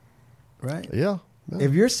 right? Yeah.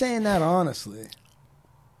 If you're saying that honestly,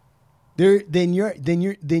 then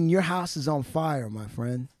your house is on fire, my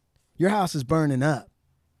friend. Your house is burning up.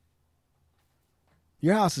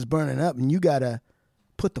 Your house is burning up, and you gotta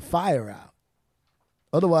put the fire out.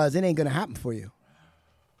 Otherwise, it ain't gonna happen for you.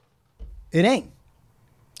 It ain't.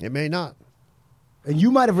 It may not. And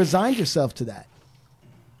you might have resigned yourself to that.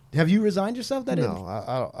 Have you resigned yourself to that? No,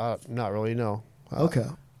 I not really. No. Okay.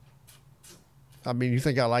 I mean, you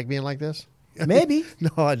think I like being like this? Maybe.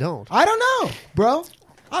 No, I don't. I don't know, bro.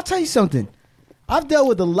 I'll tell you something. I've dealt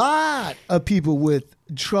with a lot of people with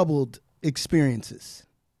troubled experiences.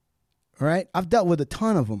 All right? I've dealt with a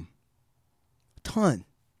ton of them.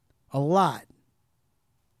 A lot.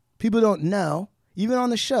 People don't know, even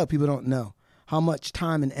on the show, people don't know how much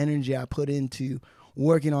time and energy I put into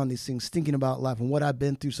working on these things, thinking about life and what I've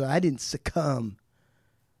been through so I didn't succumb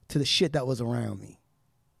to the shit that was around me.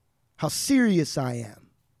 How serious I am.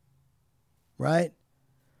 Right?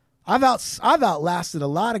 I've outlasted a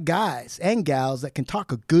lot of guys and gals that can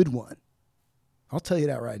talk a good one. I'll tell you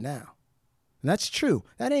that right now. And that's true.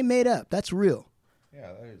 That ain't made up. That's real.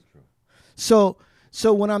 Yeah, that is true.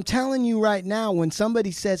 So when I'm telling you right now, when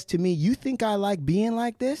somebody says to me, you think I like being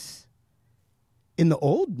like this? In the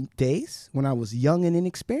old days, when I was young and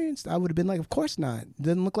inexperienced, I would have been like, of course not. It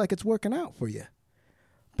doesn't look like it's working out for you.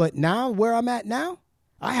 But now, where I'm at now,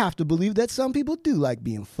 I have to believe that some people do like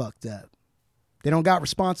being fucked up. They don't got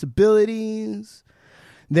responsibilities.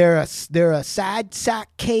 They're a sad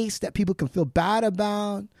sack case that people can feel bad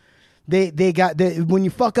about. When you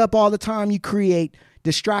fuck up all the time, you create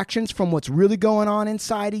distractions from what's really going on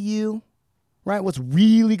inside of you, right? What's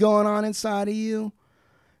really going on inside of you.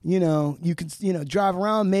 You know, you can, drive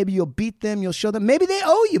around. Maybe you'll beat them. You'll show them. Maybe they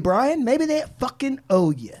owe you, Brian. Maybe they fucking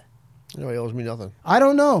owe you. No, he owes me nothing. I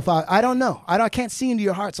don't know. I don't know. I can't see into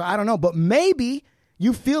your heart, so I don't know. But maybe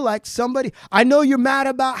you feel like somebody. I know you're mad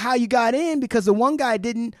about how you got in because the one guy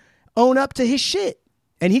didn't own up to his shit,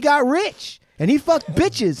 and he got rich. And he fucked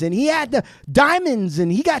bitches, and he had the diamonds,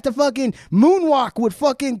 and he got the fucking moonwalk with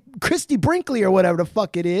fucking Christy Brinkley or whatever the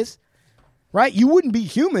fuck it is, right? You wouldn't be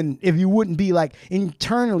human if you wouldn't be like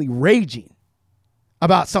internally raging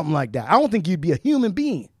about something like that. I don't think you'd be a human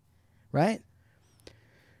being, right?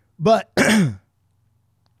 But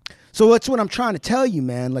so that's what I'm trying to tell you,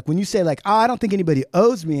 man. Like when you say like, oh, I don't think anybody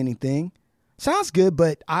owes me anything, sounds good,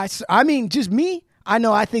 but I mean, just me,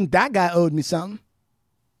 I think that guy owed me something.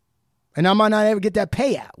 And I might not ever get that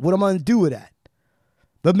payout. What am I going to do with that?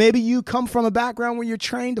 But maybe you come from a background where you're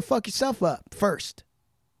trained to fuck yourself up first.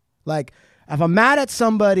 Like, if I'm mad at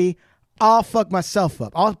somebody, I'll fuck myself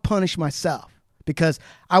up. I'll punish myself because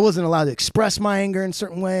I wasn't allowed to express my anger in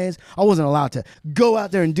certain ways. I wasn't allowed to go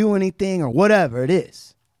out there and do anything or whatever it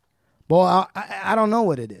is. Boy, I don't know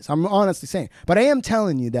what it is. I'm honestly saying. But I am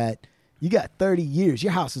telling you that you got 30 years.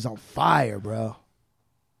 Your house is on fire, bro.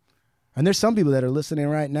 And there's some people that are listening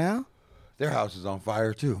right now. Their house is on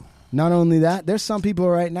fire, too. Not only that, there's some people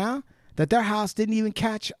right now that their house didn't even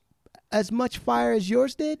catch as much fire as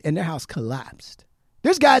yours did, and their house collapsed.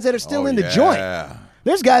 There's guys that are still in the joint.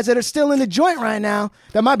 There's guys that are still in the joint right now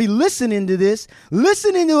that might be listening to this,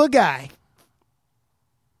 listening to a guy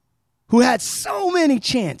who had so many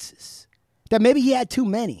chances that maybe he had too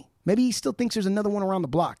many. Maybe he still thinks there's another one around the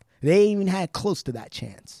block. They ain't even had close to that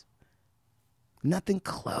chance. Nothing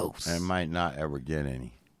close. And might not ever get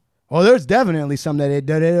any. Well, there's definitely some that they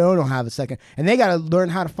don't have a second. And they got to learn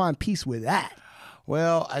how to find peace with that.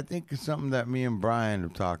 Well, I think it's something that me and Brian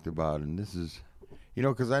have talked about. And this is,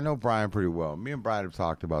 because I know Brian pretty well. Me and Brian have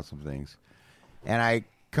talked about some things. And I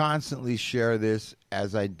constantly share this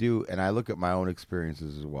as I do. And I look at my own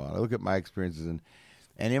experiences as well. I look at my experiences.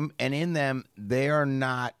 And in them, they are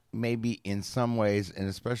not maybe in some ways, and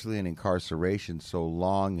especially in incarceration, so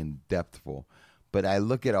long and depthful. But I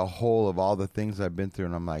look at a whole of all the things I've been through,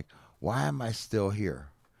 and I'm like, why am I still here?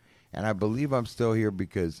 And I believe I'm still here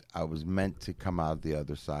because I was meant to come out the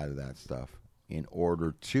other side of that stuff in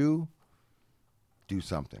order to do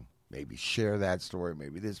something. Maybe share that story,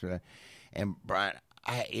 maybe this, maybe that. And Brian,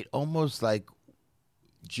 it almost like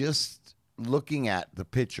just looking at the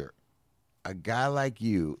picture, a guy like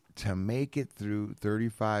you to make it through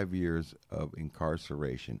 35 years of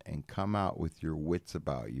incarceration and come out with your wits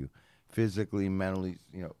about you, physically, mentally,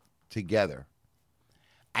 together.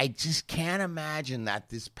 I just can't imagine that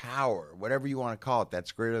this power, whatever you want to call it,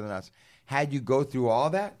 that's greater than us, had you go through all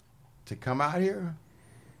that to come out here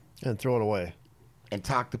and throw it away and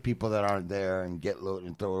talk to people that aren't there and get loaded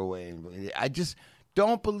and throw it away. I just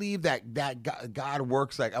don't believe that God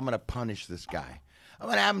works like, I'm going to punish this guy. I'm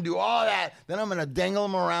going to have him do all that. Then I'm going to dangle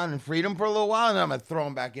him around and freedom for a little while, and then I'm going to throw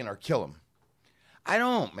him back in or kill him. I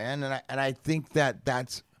don't, man. And I think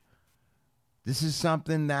this is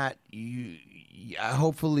something that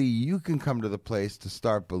hopefully you can come to the place to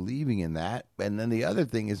start believing in that. And then the other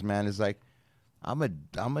thing is, man, is like, I'm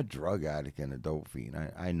a drug addict and a dope fiend.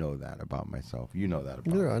 I know that about myself. You know that about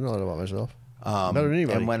me. Yeah, I know that about myself. Better than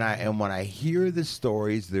anybody. And when I hear the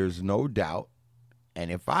stories, there's no doubt. And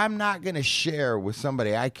if I'm not going to share with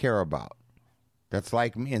somebody I care about that's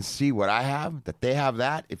like me and see what I have, that they have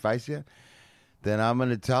that, if I see it, then I'm going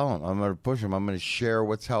to tell them. I'm going to push them. I'm going to share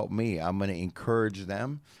what's helped me. I'm going to encourage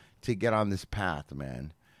them to get on this path,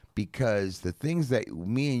 man. Because the things that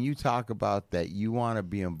me and you talk about that you want to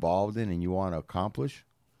be involved in and you want to accomplish,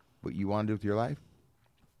 what you want to do with your life,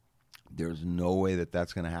 there's no way that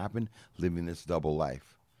that's going to happen living this double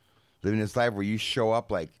life. Living this life where you show up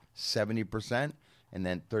like 70% and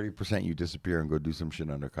then 30% you disappear and go do some shit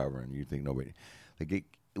undercover and you think nobody.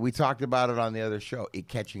 We talked about it on the other show, it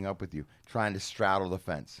catching up with you, trying to straddle the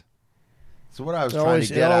fence. So what I was trying to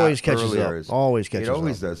get at earlier is always catches up. It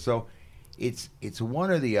always does. So it's one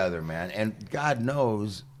or the other, man. And God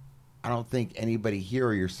knows, I don't think anybody here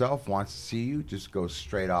or yourself wants to see you just go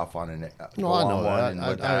straight off on an no, I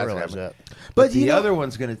know that. I realize that. But the other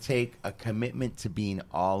one's going to take a commitment to being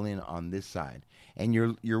all in on this side. And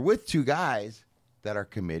you're with two guys that are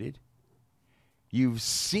committed. You've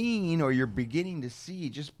seen, or you're beginning to see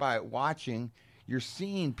just by watching, you're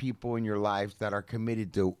seeing people in your lives that are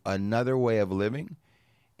committed to another way of living,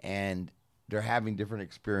 and they're having different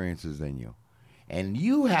experiences than you. And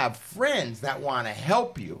you have friends that want to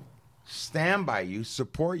help you, stand by you,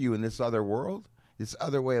 support you in this other world, this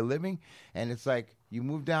other way of living. And it's like you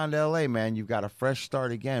move down to L.A., man, you've got a fresh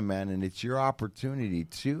start again, man, and it's your opportunity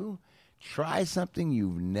to try something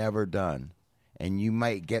you've never done, and you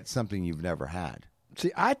might get something you've never had.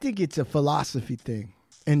 See, I think it's a philosophy thing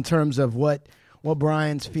in terms of what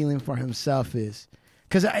Brian's feeling for himself is.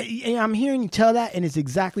 Because I'm hearing you tell that, and it's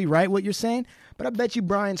exactly right what you're saying, but I bet you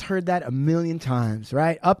Brian's heard that a million times,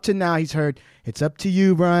 right? Up to now, he's heard, it's up to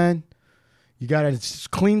you, Brian. You got a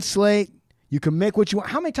clean slate. You can make what you want.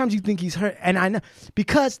 How many times do you think he's heard? And I know,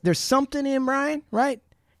 because there's something in Brian, right?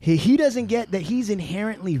 He doesn't get that he's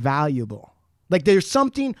inherently valuable. Like, there's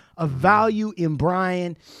something of value in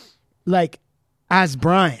Brian, like, as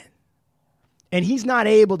Brian. And he's not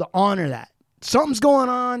able to honor that. Something's going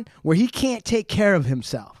on where he can't take care of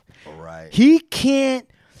himself. Right. He can't,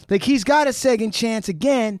 like, he's got a second chance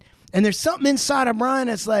again, and there's something inside of Brian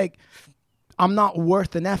that's like, I'm not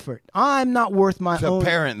worth an effort. I'm not worth my own. To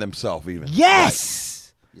parent themselves, even.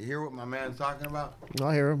 Yes! Right. You hear what my man's talking about?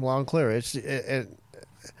 I hear him loud and clear.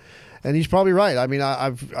 And he's probably right. I mean,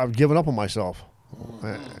 I've given up on myself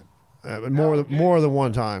more than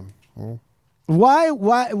one time. Why?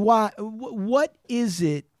 What is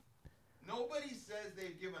it? Nobody says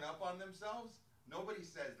they've given up on themselves. Nobody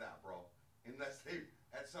says that, bro. Unless they've,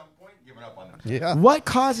 at some point, given up on themselves. Yeah. What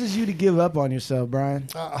causes you to give up on yourself, Brian?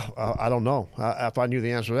 I don't know. If I knew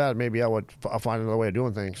the answer to that, maybe I'll find another way of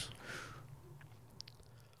doing things.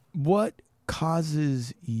 What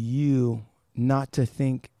causes you not to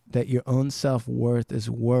think that your own self-worth is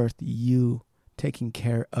worth you taking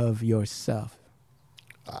care of yourself?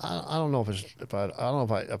 I don't know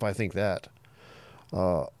if I think that.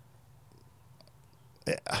 I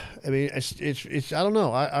mean, it's I don't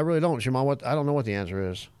know. I really don't, Shimon. I don't know what the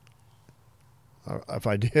answer is. If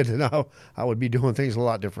I did, then I would be doing things a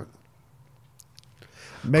lot different.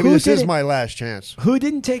 Maybe this is my last chance. Who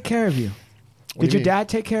didn't take care of you? Did your mean? dad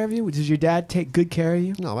take care of you? Did your dad take good care of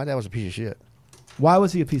you? No, my dad was a piece of shit. Why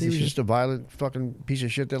was he a piece He of was shit? just a violent fucking piece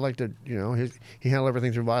of shit that liked to, he handled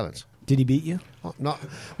everything through violence. Did he beat you?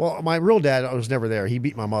 Well, my real dad was never there. He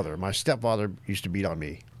beat my mother. My stepfather used to beat on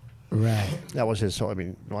me. Right. That was his. I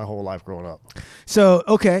mean, my whole life growing up. So,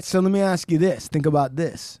 okay, so let me ask you this. Think about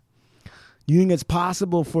this. You think it's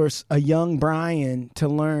possible for a young Brian to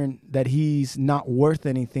learn that he's not worth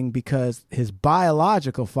anything because his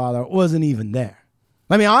biological father wasn't even there?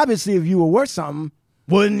 I mean, obviously, if you were worth something,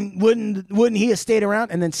 wouldn't he have stayed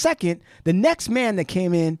around? And then second, the next man that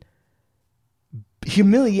came in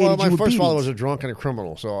humiliated you. Well, my with first father beatings. was a drunk and a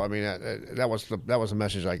criminal, so I mean that was the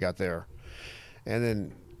message I got there. And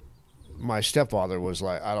then my stepfather was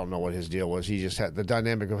like, I don't know what his deal was. He just had the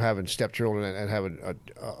dynamic of having stepchildren and having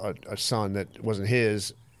a son that wasn't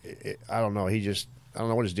his. I don't know. I don't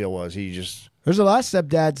know what his deal was. There's a lot of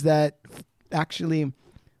stepdads that actually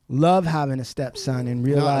love having a stepson and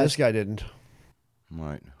realize. No, this guy didn't.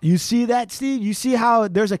 Right. You see that, Steve? You see how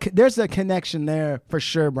there's a connection there for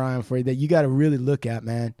sure, Brian, for you that you got to really look at,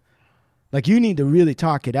 man. Like, you need to really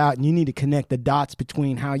talk it out, and you need to connect the dots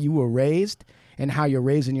between how you were raised and how you're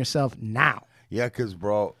raising yourself now. Yeah, because,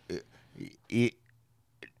 bro, do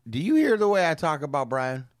you hear the way I talk about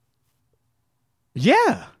Brian?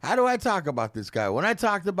 Yeah. How do I talk about this guy? When I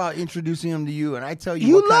talked about introducing him to you, and I tell you,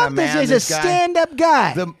 You what kind love of this man as a this guy, stand-up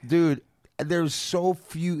guy. Dude, there's so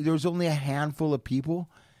few. There's only a handful of people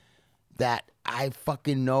that I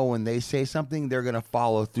fucking know when they say something, they're gonna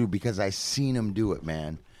follow through because I seen them do it,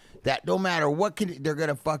 man. That no matter what, they're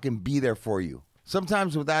gonna fucking be there for you.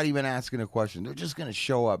 Sometimes without even asking a question, they're just gonna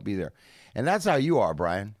show up, be there, and that's how you are,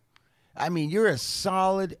 Brian. I mean, you're as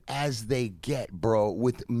solid as they get, bro.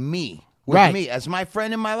 With me, me as my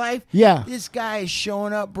friend in my life. Yeah, this guy is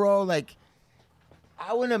showing up, bro. Like,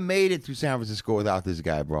 I wouldn't have made it through San Francisco without this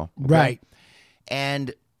guy, bro. Okay? Right.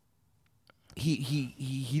 And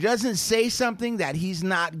he doesn't say something that he's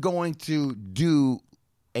not going to do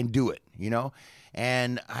and do it, you know?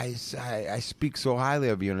 And I speak so highly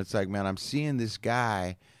of you, and it's like, man, I'm seeing this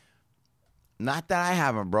guy. Not that I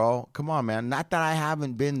haven't, bro. Come on, man. Not that I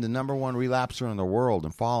haven't been the number one relapser in the world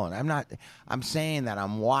and fallen. I'm saying that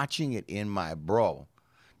I'm watching it in my bro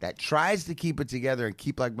that tries to keep it together and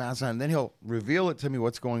keep like my son. And then he'll reveal it to me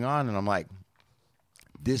what's going on, and I'm like,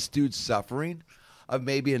 this dude's suffering of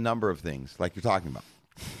maybe a number of things, like you're talking about.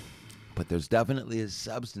 But there's definitely a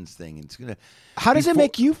substance thing. It's gonna. How does it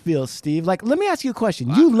make you feel, Steve? Like, let me ask you a question.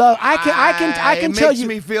 You love. I can tell you. It makes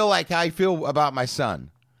me feel like I feel about my son,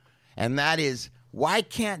 and that is why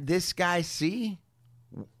can't this guy see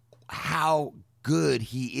how good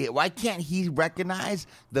he is? Why can't he recognize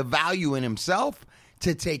the value in himself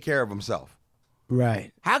to take care of himself?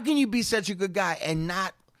 Right. How can you be such a good guy and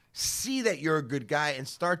not see that you're a good guy and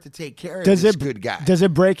start to take care of this good guy? Does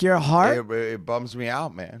it break your heart? It bums me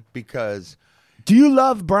out, man, because Do you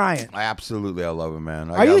love Brian? I love him, man.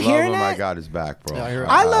 Are you hearing him. that? I got his back, bro.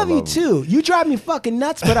 I love you too. You drive me fucking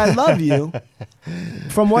nuts, but I love you.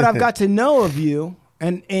 From what I've got to know of you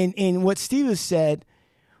and what Steve has said.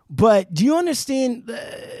 But do you understand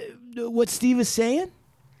what Steve is saying?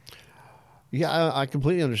 Yeah, I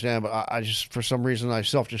completely understand, but I just, for some reason, I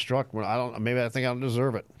self-destruct when maybe I think I don't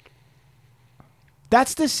deserve it.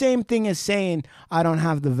 That's the same thing as saying I don't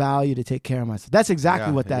have the value to take care of myself. That's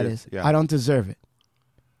exactly what that is. Yeah. I don't deserve it.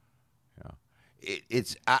 Yeah.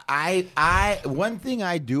 It's I one thing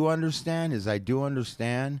I do understand is I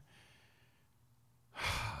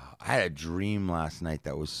had a dream last night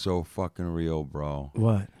that was so fucking real, bro.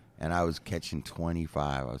 What? And I was catching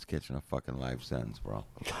 25. I was catching a fucking life sentence, bro.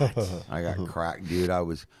 I got cracked, dude.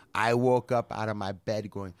 I woke up out of my bed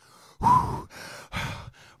going,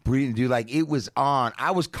 breathing, dude. Like it was on.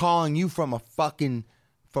 I was calling you from a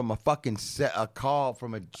call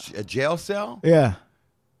from a jail cell. Yeah.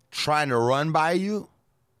 Trying to run by you,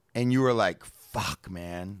 and you were like, "Fuck,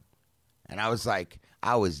 man," and I was like,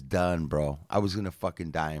 I was done, bro. I was gonna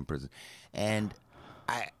fucking die in prison, and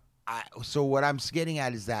so what I'm getting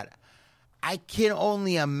at is that I can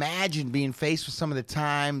only imagine being faced with some of the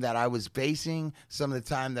time that I was facing, some of the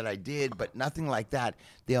time that I did, but nothing like that.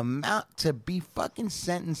 The amount to be fucking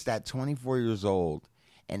sentenced at 24 years old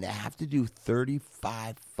and to have to do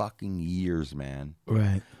 35 fucking years, man.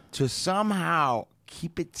 Right. To somehow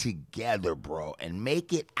keep it together, bro, and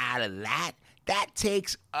make it out of that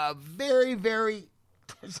takes a very, very...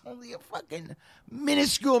 There's only a fucking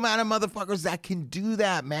minuscule amount of motherfuckers that can do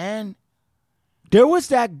that, man. There was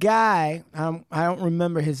that guy, I don't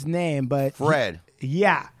remember his name, but... Fred.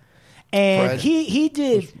 Yeah. And Fred. he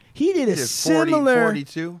did a similar...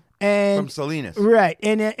 42 and, from Salinas. Right.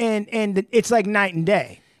 And it's like night and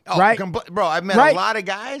day. Oh, right? Bro, I've met Right. a lot of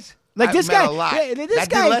guys. Like I've this met guy. a lot. Yeah, this that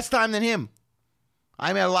guy did less time than him.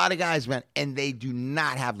 I met a lot of guys, man, and they do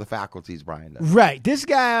not have the faculties Brian does. Right. This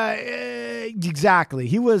guy, exactly.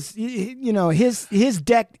 He was, his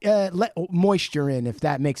deck let moisture in, if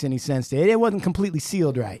that makes any sense to it. It wasn't completely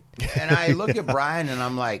sealed right. And I look at Brian and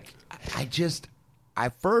I'm like,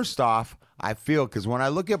 first off, I feel, because when I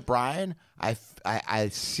look at Brian, I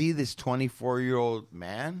see this 24-year-old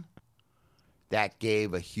man that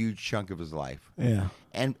gave a huge chunk of his life. Yeah.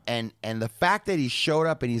 And the fact that he showed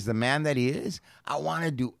up and he's the man that he is, I want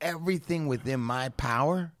to do everything within my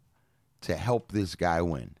power to help this guy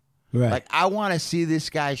win. Right. Like, I want to see this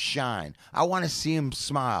guy shine. I want to see him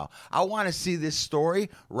smile. I want to see this story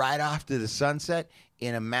right off to the sunset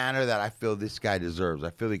in a manner that I feel this guy deserves. I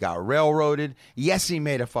feel he got railroaded. Yes, he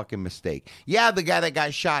made a fucking mistake. Yeah, the guy that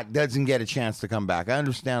got shot doesn't get a chance to come back. I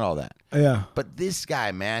understand all that. Yeah. But this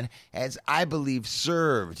guy, man, as I believe,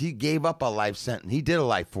 served. He gave up a life sentence. He did a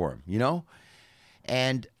life for him, you know?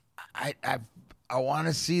 And I want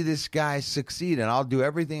to see this guy succeed, and I'll do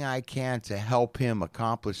everything I can to help him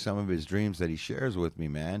accomplish some of his dreams that he shares with me,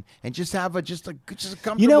 man. And just have a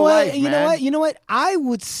comfortable life, man. You know what? I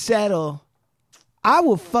would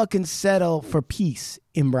fucking settle for peace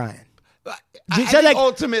in Brian. I think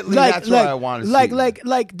ultimately that's what I want to see.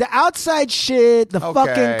 Like the outside shit, the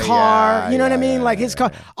fucking car, you know what I mean? Like his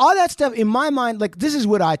car, all that stuff in my mind, like this is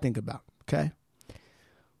what I think about, okay?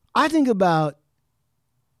 I think about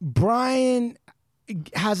Brian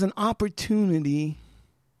has an opportunity,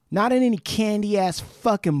 not in any candy-ass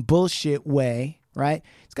fucking bullshit way, right?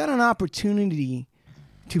 He's got an opportunity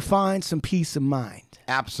to find some peace of mind.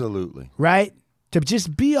 Absolutely. Right? To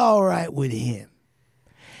just be all right with him.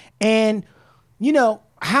 And,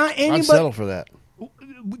 how anybody... I'd settle for that.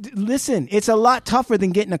 Listen, it's a lot tougher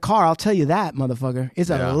than getting a car. I'll tell you that, motherfucker. It's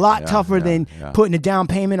a lot tougher than putting a down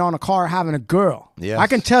payment on a car, having a girl. Yes. I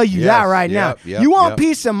can tell you that right now. You want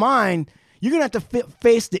peace of mind, you're going to have to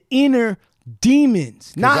face the inner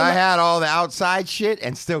demons. Because I had all the outside shit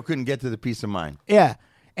and still couldn't get to the peace of mind. Yeah.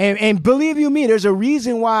 And believe you me, there's a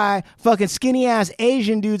reason why fucking skinny-ass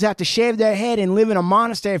Asian dudes have to shave their head and live in a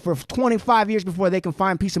monastery for 25 years before they can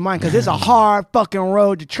find peace of mind, because it's a hard fucking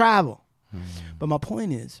road to travel. But my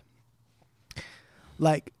point is,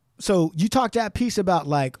 like, so you talked that piece about,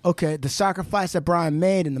 like, okay, the sacrifice that Brian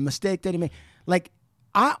made and the mistake that he made. Like,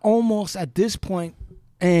 I almost at this point,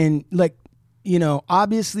 and like,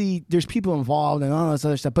 obviously there's people involved and all this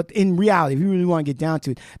other stuff, but in reality, if you really want to get down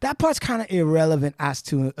to it, that part's kind of irrelevant as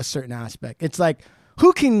to a certain aspect. It's like,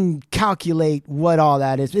 Who can calculate what all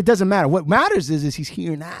that is? It doesn't matter. What matters is he's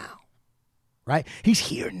here now, right? He's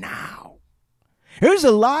here now. There's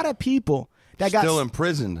a lot of people that got Still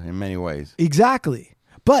imprisoned in many ways. Exactly.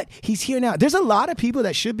 But he's here now. There's a lot of people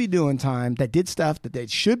that should be doing time, that did stuff that they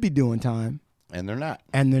should be doing time. And they're not.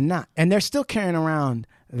 And they're not. And they're still carrying around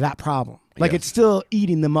that problem. Like Yes. it's still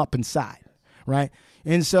eating them up inside, right?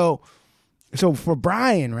 And so for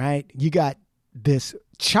Brian, right, you got this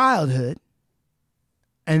childhood,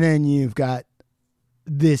 and then you've got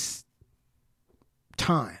this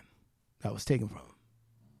time that was taken from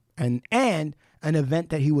him. And an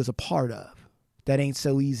event that he was a part of that ain't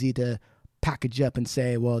so easy to package up and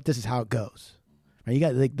say, well, this is how it goes. Right? You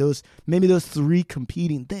got like those three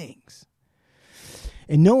competing things.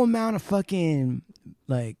 And no amount of fucking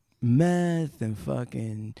like meth and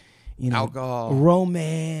fucking, Alcohol,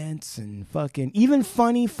 romance and fucking even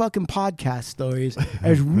funny fucking podcast stories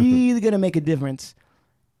is really gonna make a difference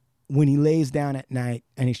when he lays down at night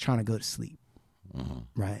and he's trying to go to sleep.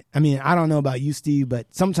 Right. I mean, I don't know about you, Steve, but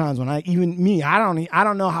sometimes when I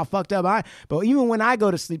don't know how fucked up but even when I go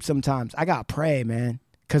to sleep sometimes, I gotta pray, man.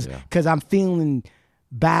 Cause I'm feeling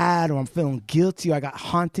bad or I'm feeling guilty or I got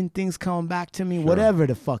haunting things coming back to me, whatever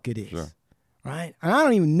the fuck it is. Sure. Right? And I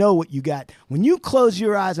don't even know what you got. When you close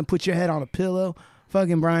your eyes and put your head on a pillow,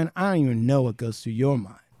 fucking Brian, I don't even know what goes through your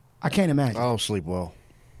mind. I can't imagine. I don't sleep well.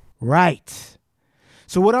 Right.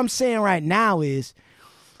 So what I'm saying right now is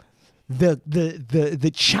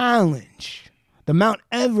the challenge, the Mount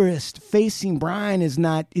Everest facing Brian is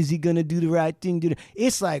he going to do the right thing?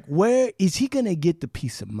 It's like, where is he going to get the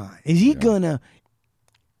peace of mind? Is he going to?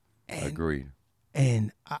 Agreed.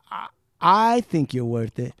 And I think you're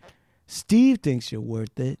worth it. Steve thinks you're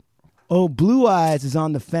worth it. Oh, Blue Eyes is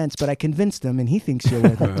on the fence, but I convinced him, and he thinks you're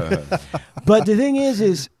worth it. But the thing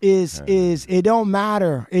is it don't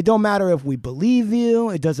matter. It don't matter if we believe you.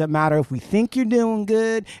 It doesn't matter if we think you're doing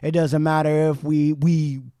good. It doesn't matter if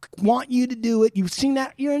we want you to do it. You've seen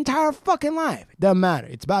that your entire fucking life. It doesn't matter.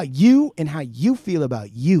 It's about you and how you feel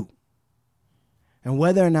about you, and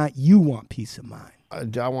whether or not you want peace of mind.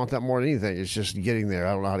 I want that more than anything. It's just getting there.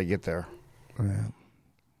 I don't know how to get there.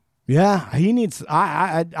 Yeah, he needs. In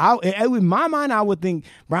my mind, I would think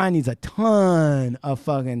Brian needs a ton of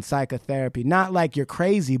fucking psychotherapy. Not like you're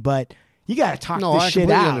crazy, but you got to talk this shit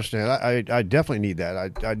out. I understand. I definitely need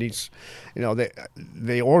that. I need,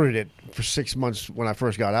 they ordered it for 6 months when I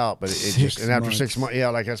first got out, but after 6 months,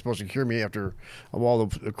 like that's supposed to cure me after all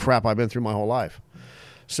the crap I've been through my whole life.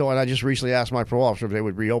 So, and I just recently asked my parole officer if they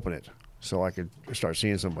would reopen it, so I could start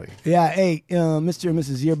seeing somebody. Yeah, hey, Mr. and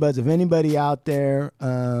Mrs. Earbuds, if anybody out there,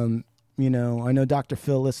 I know Dr.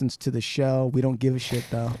 Phil listens to the show. We don't give a shit,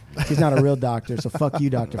 though. He's not a real doctor, so fuck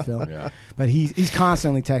you, Dr. Phil. Yeah. But he's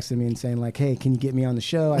constantly texting me and saying, like, hey, can you get me on the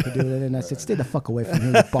show? I could do it. And I said, stay the fuck away from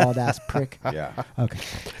him, you bald-ass prick. Yeah. Okay.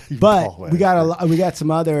 But we got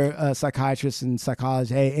some other psychiatrists and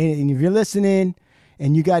psychologists. Hey, and if you're listening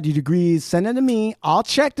and you got your degrees, send them to me. I'll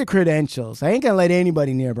check the credentials. I ain't going to let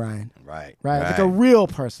anybody near Brian. Right. Like a real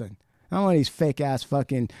person. Not one of these fake-ass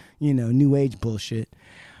fucking, new age bullshit.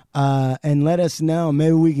 And let us know.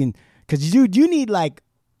 Maybe we can, because you need like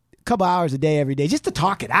a couple hours a day every day just to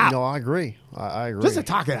talk it out. No, I agree. I agree. Just to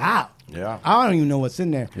talk it out. Yeah. I don't even know what's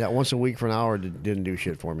in there. Yeah, once a week for an hour didn't do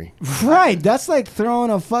shit for me. Right. That's like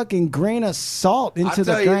throwing a fucking grain of salt into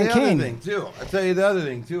the Grand Canyon. I'll tell you the other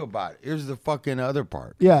thing, too, about it. Here's the fucking other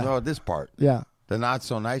part. Yeah. No, this part. Yeah. The not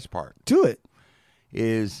so nice part. Do it.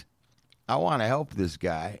 Is I want to help this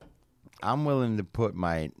guy. I'm willing to put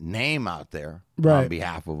my name out there on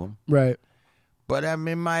behalf of him. Right. But I'm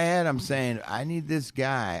in my head, I'm saying, I need this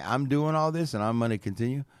guy. I'm doing all this, and I'm going to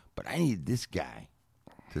continue. But I need this guy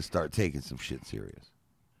to start taking some shit serious.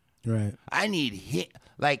 Right. I need him.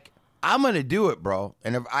 Like, I'm going to do it, bro.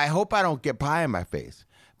 And I hope I don't get pie in my face.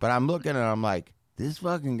 But I'm looking and I'm like, this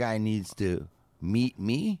fucking guy needs to meet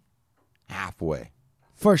me halfway.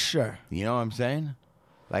 For sure. You know what I'm saying?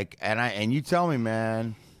 Like, and you tell me,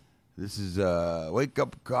 man, this is a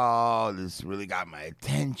wake-up call. This really got my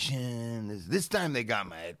attention. This time they got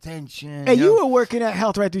my attention. Hey, you were working at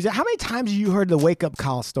Health Right 360. How many times have you heard the wake-up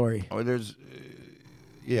call story? Oh, there's...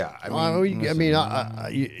 yeah.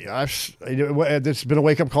 It's been a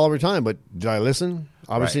wake-up call every time, but did I listen?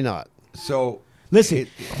 Obviously not. So... Listen,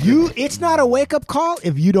 it's not a wake-up call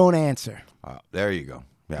if you don't answer. There you go.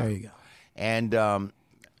 Yeah. There you go. And,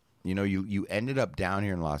 you ended up down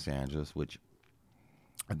here in Los Angeles, which...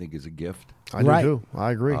 I think is a gift. I do too.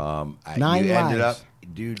 I agree. 9 you ended up, lives.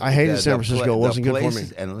 dude. I hated San Francisco. It wasn't good for me.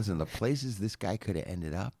 And listen, the places this guy could have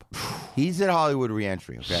ended up. He's at Hollywood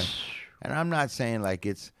Reentry, okay? And I'm not saying like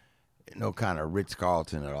it's no kind of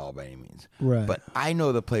Ritz-Carlton at all by any means. Right. But I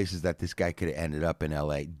know the places that this guy could have ended up in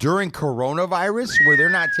L.A. during coronavirus where they're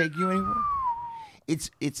not taking you anywhere.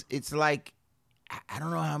 It's like, I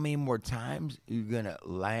don't know how many more times you're going to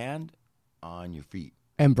land on your feet.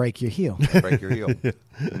 And break your heel. Break your heel.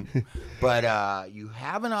 But you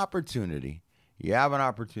have an opportunity. You have an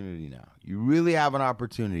opportunity now. You really have an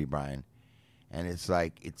opportunity, Brian. And it's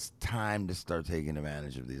like, it's time to start taking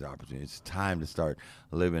advantage of these opportunities. It's time to start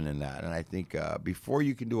living in that. And I think before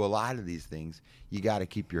you can do a lot of these things, you got to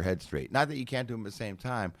keep your head straight. Not that you can't do them at the same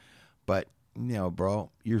time, but, you know, bro,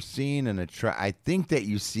 you're seeing I think that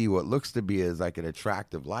you see what looks to be as like an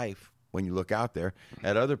attractive life when you look out there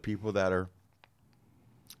at other people that are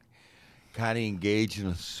kind of engaged in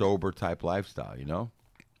a sober type lifestyle, you know?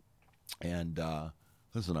 And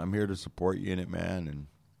listen, I'm here to support you in it, man, and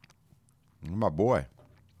you're my boy.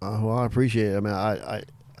 Well, I appreciate it. I mean, I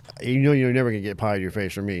you know, you're never gonna get pie in your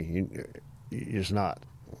face from me. You're just not.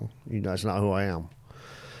 You know, that's not who I am.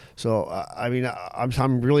 So, I mean,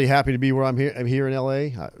 I'm really happy to be where I'm here. I'm here in L.A.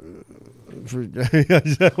 What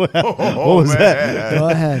was that? Go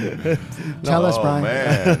ahead. Tell us, Brian.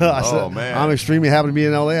 Man. I said, I'm extremely happy to be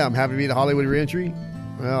in L.A. I'm happy to be at Hollywood Reentry.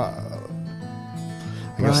 Well,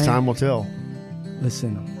 I guess Brian, time will tell.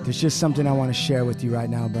 Listen, there's just something I want to share with you right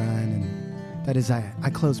now, Brian, and that is I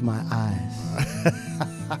close my eyes.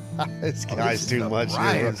 This guy's too much.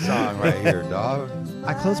 Brian song right here, dog.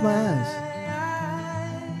 I close my eyes.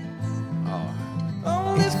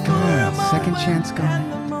 It's gone. Second chance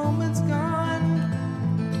gone.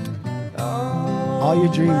 All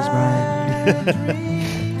your dreams, Brian.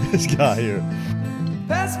 This guy here.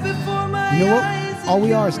 You know what? All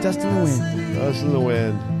we are is dust in the wind. Dust in the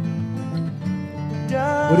wind.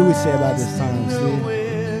 What do we say about this song, Steve?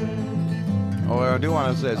 Oh, I do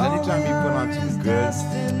want to say is anytime you put on some good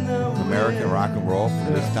American rock and roll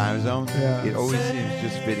for this time zone, Yeah. it always seems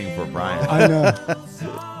just fitting for Brian. I know.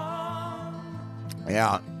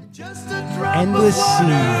 Yeah. Endless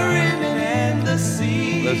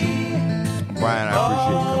Sea. Listen, Brian, I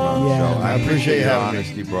appreciate you coming on the Yeah, show. man. I appreciate your having me.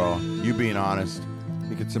 honesty, bro. You being honest. I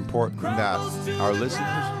think it's important that our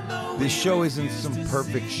listeners, this show isn't some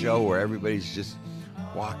perfect show where everybody's just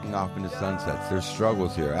walking off into sunsets. There's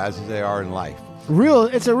struggles here, as they are in life.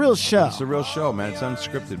 It's a real show. It's a real show, man. It's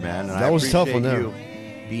unscripted, man. And That I was tough appreciate on them.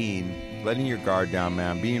 you letting your guard down,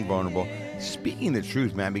 man, being vulnerable, speaking the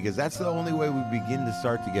truth, man, because that's the only way we begin to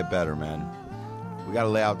start to get better, man. We got to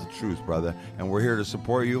lay out the truth, brother, and we're here to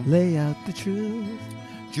support you. Lay out the truth.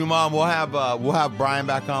 Juman, we'll have Brian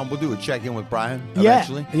back on. We'll do a check-in with Brian Yeah,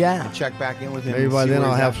 eventually. yeah. And check back in with him. Maybe and by see then where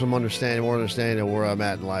I'll he's have at. some more understanding of where I'm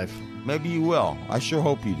at in life. Maybe you will. I sure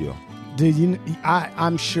hope you do. Dude,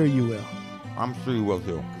 I'm sure you will. I'm sure you will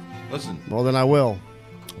too. Listen, Well, then I will.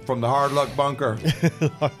 from the Hard Luck Bunker,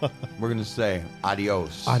 we're going to say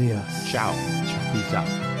adios. Adios. Ciao. Peace out.